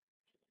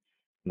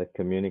 The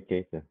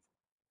communicator.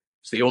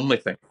 It's the only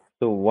thing.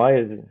 So why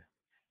is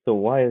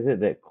it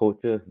that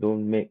coaches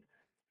don't make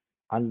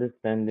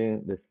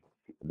understanding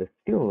the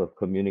skill of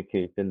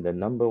communication the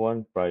number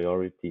one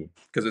priority?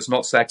 Because it's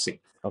not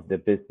sexy. Of the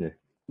business.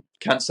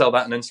 Can't sell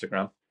that on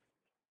Instagram.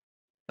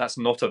 That's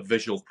not a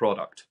visual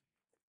product.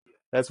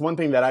 That's one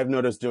thing that I've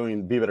noticed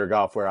doing Be Better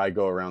Golf, where I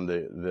go around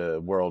the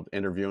world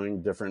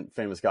interviewing different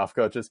famous golf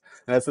coaches.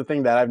 And that's the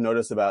thing that I've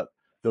noticed about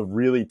the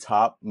really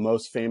top,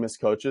 most famous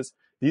coaches.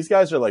 These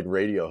guys are like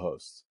radio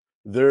hosts.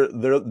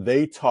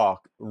 They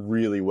talk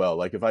really well.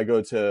 Like if I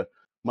go to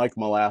Mike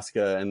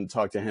Malaska and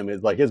talk to him,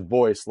 it's like his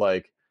voice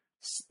like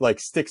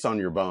sticks on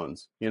your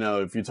bones.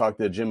 If you talk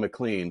to Jim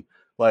McLean,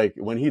 like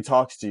when he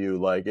talks to you,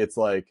 like it's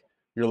like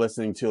you're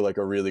listening to like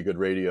a really good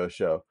radio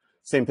show.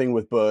 Same thing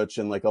with Butch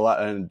and like a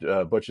lot and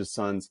Butch's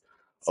sons.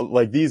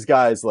 Like these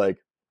guys, like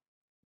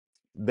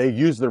they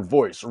use their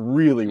voice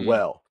really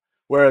well.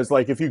 Whereas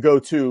like if you go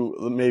to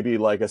maybe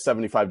like a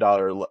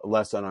 $75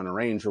 lesson on a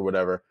range or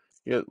whatever,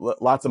 you know,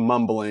 lots of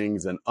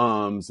mumblings and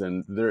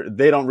and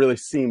they don't really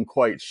seem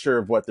quite sure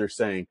of what they're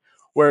saying.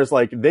 Whereas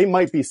like they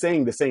might be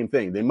saying the same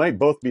thing. They might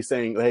both be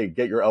saying, "Hey,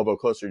 get your elbow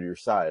closer to your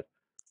side."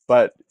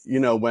 But you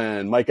know,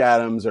 when Mike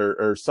Adams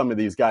or some of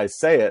these guys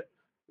say it,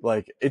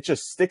 like it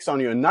just sticks on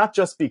you, and not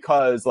just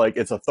because like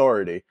it's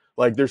authority.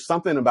 Like there's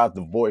something about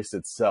the voice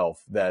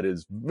itself that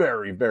is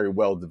very, very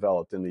well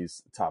developed in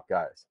these top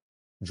guys.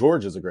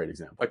 George is a great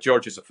example.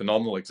 George is a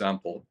phenomenal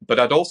example, but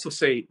I'd also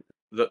say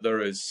that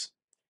there's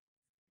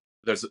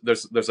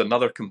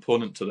another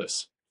component to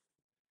this.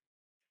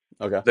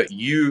 Okay. That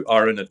you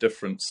are in a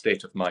different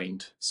state of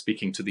mind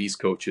speaking to these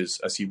coaches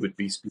as you would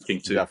be speaking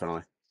to.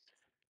 Definitely.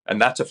 And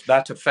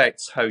that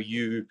affects how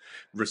you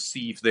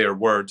receive their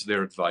words,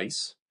 their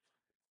advice.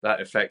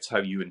 That affects how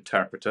you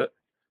interpret it.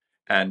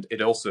 And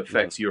it also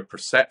affects your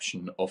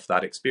perception of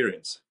that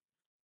experience.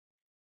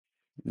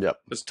 Yep.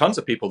 There's tons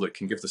of people that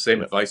can give the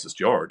same advice as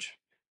George.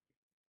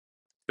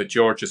 But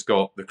George has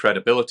got the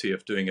credibility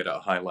of doing it at a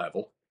high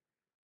level.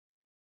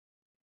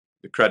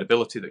 The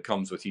credibility that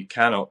comes with you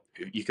can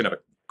have a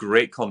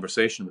great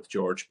conversation with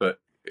George, but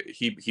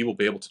he will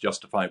be able to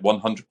justify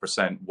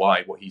 100%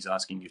 why what he's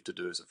asking you to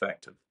do is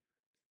effective.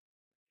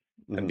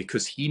 And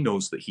because he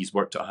knows that he's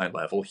worked at a high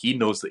level, he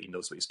knows that he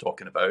knows what he's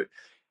talking about,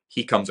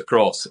 he comes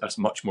across as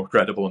much more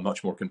credible and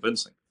much more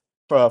convincing.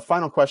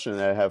 Final question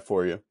that I have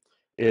for you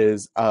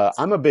is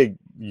I'm a big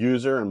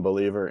user and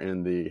believer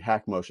in the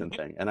hack motion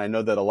thing. And I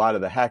know that a lot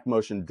of the hack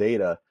motion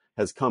data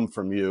has come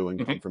from you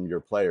and come from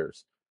your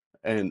players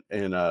and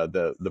in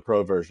the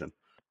pro version.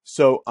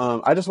 So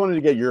I just wanted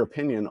to get your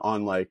opinion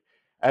on like,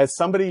 as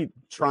somebody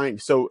trying,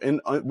 so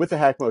with the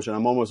hack motion,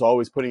 I'm almost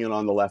always putting it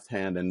on the left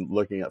hand and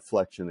looking at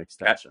flexion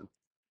extension.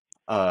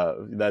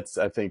 That's,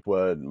 I think,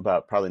 what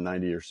about probably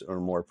 90 or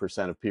more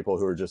percent of people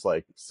who are just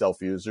like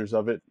self-users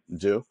of it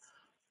do.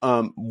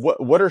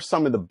 What are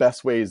some of the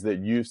best ways that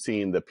you've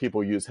seen that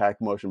people use hack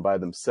motion by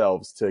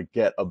themselves to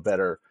get a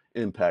better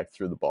impact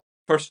through the ball?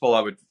 First of all,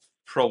 I would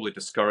probably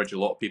discourage a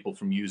lot of people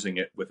from using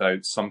it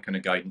without some kind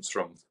of guidance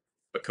from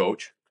a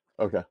coach.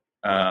 Okay.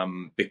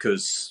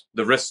 Because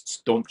the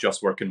wrists don't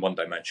just work in one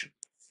dimension.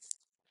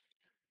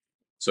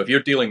 So if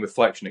you're dealing with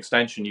flexion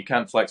extension, you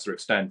can't flex or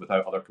extend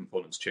without other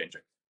components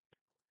changing.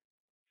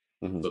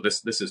 So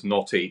this is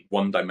not a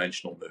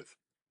one-dimensional move.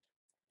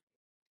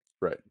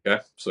 Right.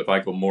 Okay. So if I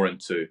go more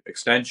into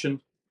extension,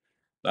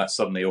 that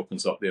suddenly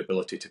opens up the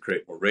ability to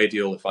create more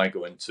radial. If I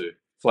go into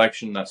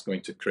flexion, that's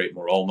going to create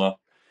more ulna.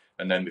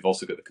 And then we've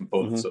also got the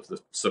components of the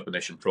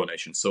supination,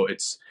 pronation. So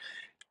it's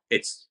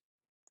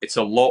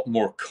a lot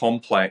more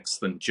complex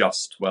than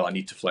just, well, I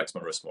need to flex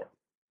my wrist more.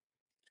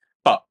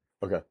 But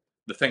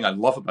the thing I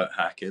love about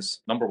hack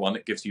is, number one,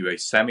 it gives you a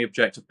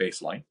semi-objective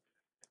baseline.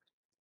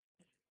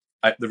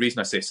 The reason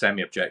I say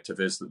semi-objective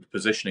is that the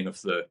positioning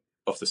of the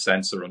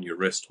sensor on your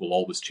wrist will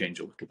always change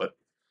a little bit.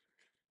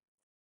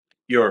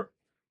 Your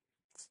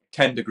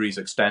 10 degrees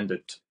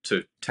extended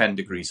to 10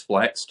 degrees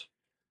flexed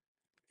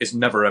is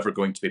never ever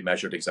going to be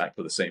measured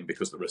exactly the same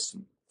because the wrist,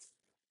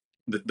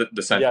 the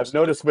sensor. Yeah, I've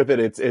noticed with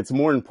it, it's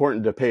more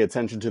important to pay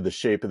attention to the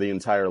shape of the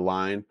entire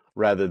line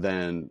rather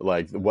than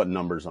like what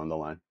numbers on the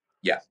line.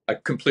 Yeah, I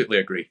completely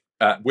agree.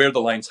 Where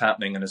the line's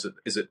happening and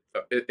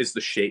is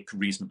the shape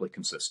reasonably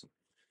consistent?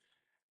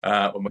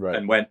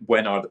 And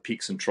when are the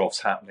peaks and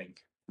troughs happening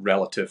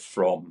relative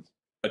from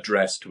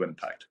address to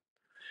impact?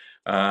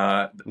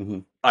 I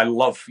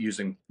love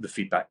using the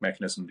feedback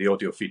mechanism, the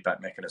audio feedback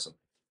mechanism,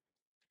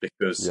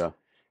 because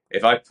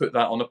if I put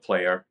that on a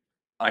player,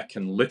 I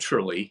can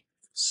literally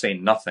say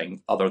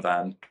nothing other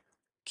than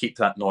keep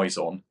that noise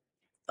on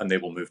and they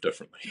will move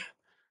differently.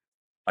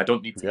 I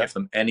don't need to give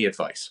them any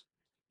advice.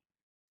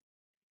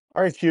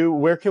 All right, Hugh,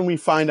 where can we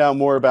find out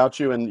more about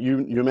you? And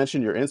you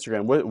mentioned your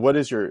Instagram. What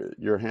is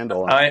your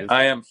handle on Instagram?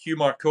 I am Hugh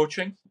Marr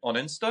Coaching on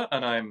Insta,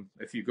 and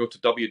if you go to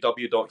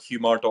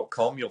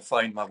www.hughmarr.com, you'll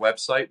find my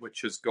website,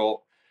 which has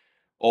got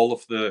all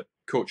of the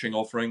coaching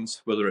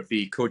offerings, whether it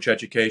be coach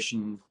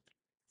education,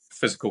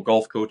 physical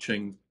golf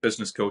coaching,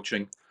 business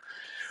coaching,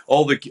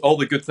 all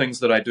the good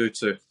things that I do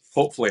to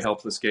hopefully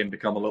help this game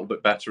become a little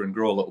bit better and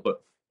grow a little bit.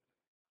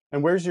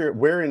 And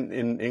where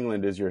in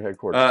England is your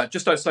headquarters?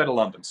 Just outside of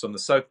London, so on the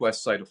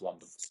southwest side of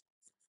London.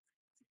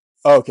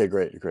 Okay,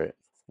 great.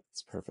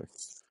 That's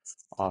perfect.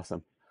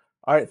 Awesome.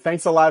 All right,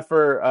 thanks a lot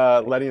for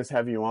letting us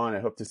have you on. I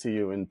hope to see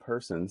you in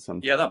person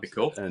sometime. Yeah, that'd be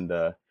cool. And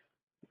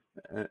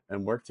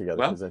work together,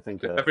 because I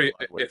think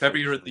if ever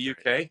you're in the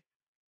UK,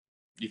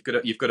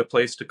 you've got a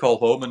place to call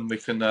home, and we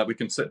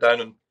can sit down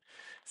and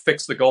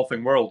fix the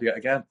golfing world yet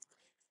again.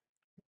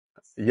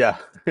 Yeah.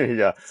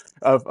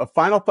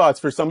 Final thoughts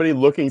for somebody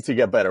looking to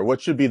get better.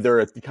 What should be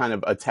their kind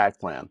of attack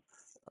plan?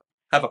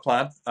 Have a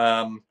plan.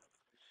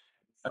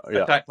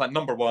 Attack plan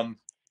number one,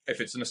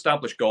 if it's an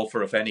established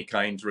golfer of any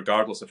kind,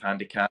 regardless of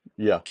handicap,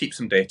 keep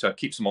some data,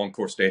 keep some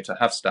on-course data,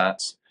 have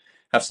stats,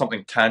 have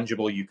something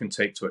tangible you can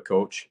take to a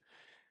coach.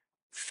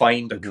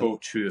 Find a Mm-hmm.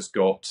 coach who has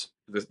got,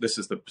 this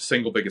is the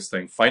single biggest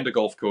thing, find a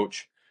golf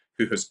coach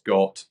who has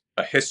got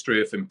a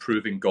history of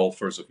improving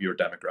golfers of your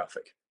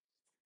demographic.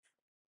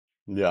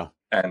 Yeah.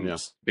 And Yeah.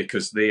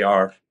 because they've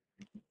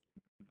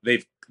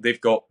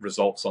got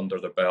results under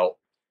their belt.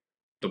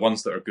 The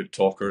ones that are good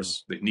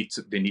talkers, they need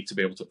to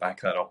be able to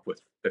back that up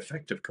with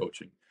effective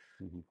coaching.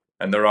 Mm-hmm.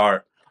 And there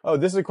are. Oh,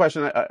 this is a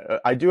question.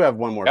 I do have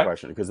one more Yep.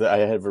 question because I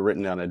have it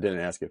written down. I didn't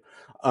ask you.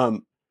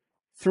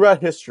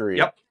 Throughout history,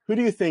 Yep. who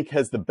do you think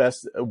has the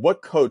best?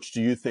 What coach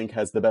do you think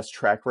has the best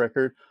track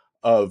record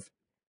of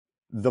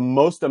the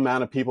most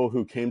amount of people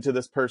who came to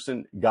this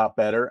person got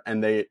better,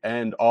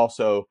 and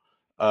also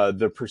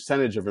the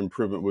percentage of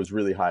improvement was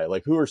really high?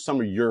 Like, who are some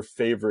of your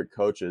favorite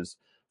coaches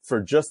for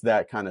just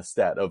that kind of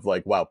stat of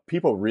like, wow,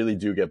 people really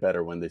do get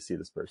better when they see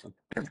this person?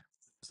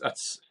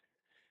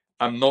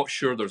 I'm not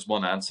sure there's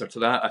one answer to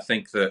that. I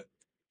think that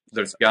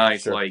there's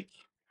guys Sure. like,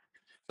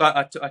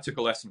 I took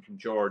a lesson from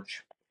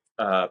George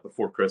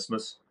before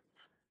Christmas,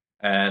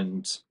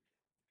 and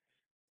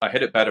I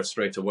hit it better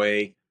straight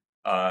away.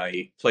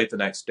 I played the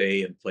next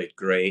day and played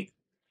great.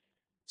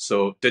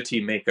 So did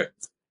he make an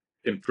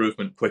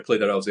improvement quickly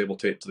that I was able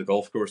to take to the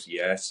golf course?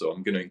 Yes. So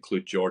I'm going to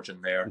include George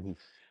in there.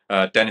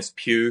 Mm-hmm. Dennis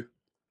Pugh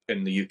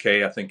in the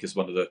UK, I think, is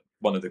one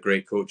of the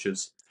great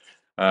coaches.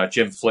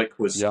 Jim Flick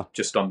was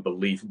just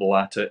unbelievable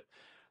at it.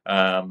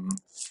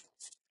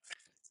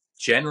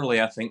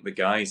 Generally, I think the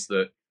guys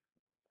that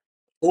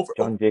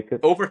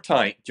over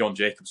time, John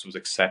Jacobs was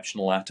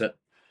exceptional at it,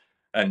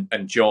 and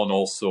John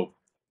also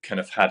kind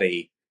of had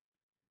a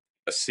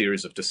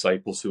series of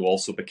disciples who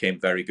also became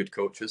very good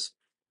coaches.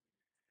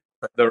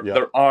 But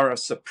there are a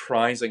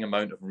surprising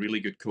amount of really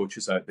good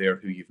coaches out there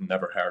who you've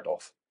never heard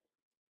of.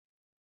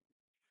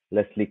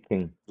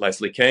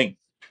 Leslie King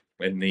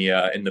in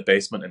the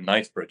basement in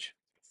Knightsbridge.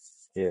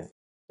 Yeah.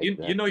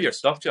 Exactly. You know your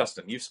stuff,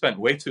 Justin. You've spent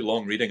way too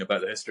long reading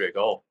about the history of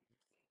golf.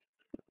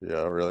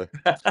 Yeah, really.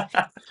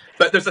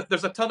 But there's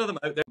a ton of them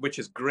out there, which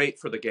is great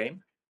for the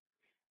game.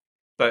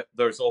 But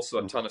there's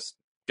also a ton of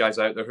guys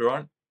out there who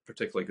aren't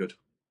particularly good.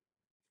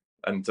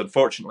 And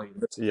unfortunately,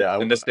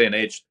 in this day and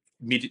age,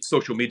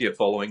 social media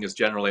following is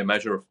generally a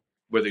measure of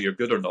whether you're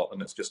good or not,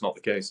 and it's just not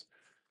the case.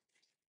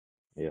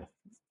 Yeah,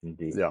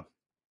 indeed. Yeah.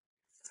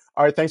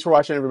 All right. Thanks for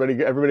watching,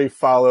 everybody. Everybody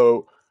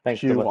follow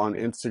Hugh so on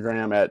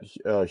Instagram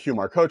at Hugh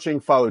Marr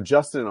Coaching. Follow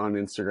Justin on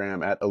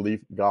Instagram at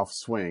Elite Golf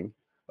Swing.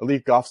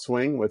 Elite Golf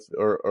Swing with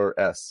or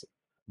S.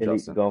 Justin.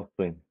 Elite Golf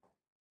Swing.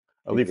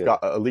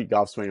 Elite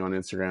Golf Swing on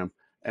Instagram.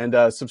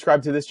 And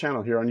subscribe to this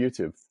channel here on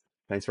YouTube.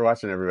 Thanks for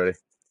watching, everybody.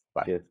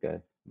 Bye. Cheers,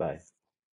 guys. Bye.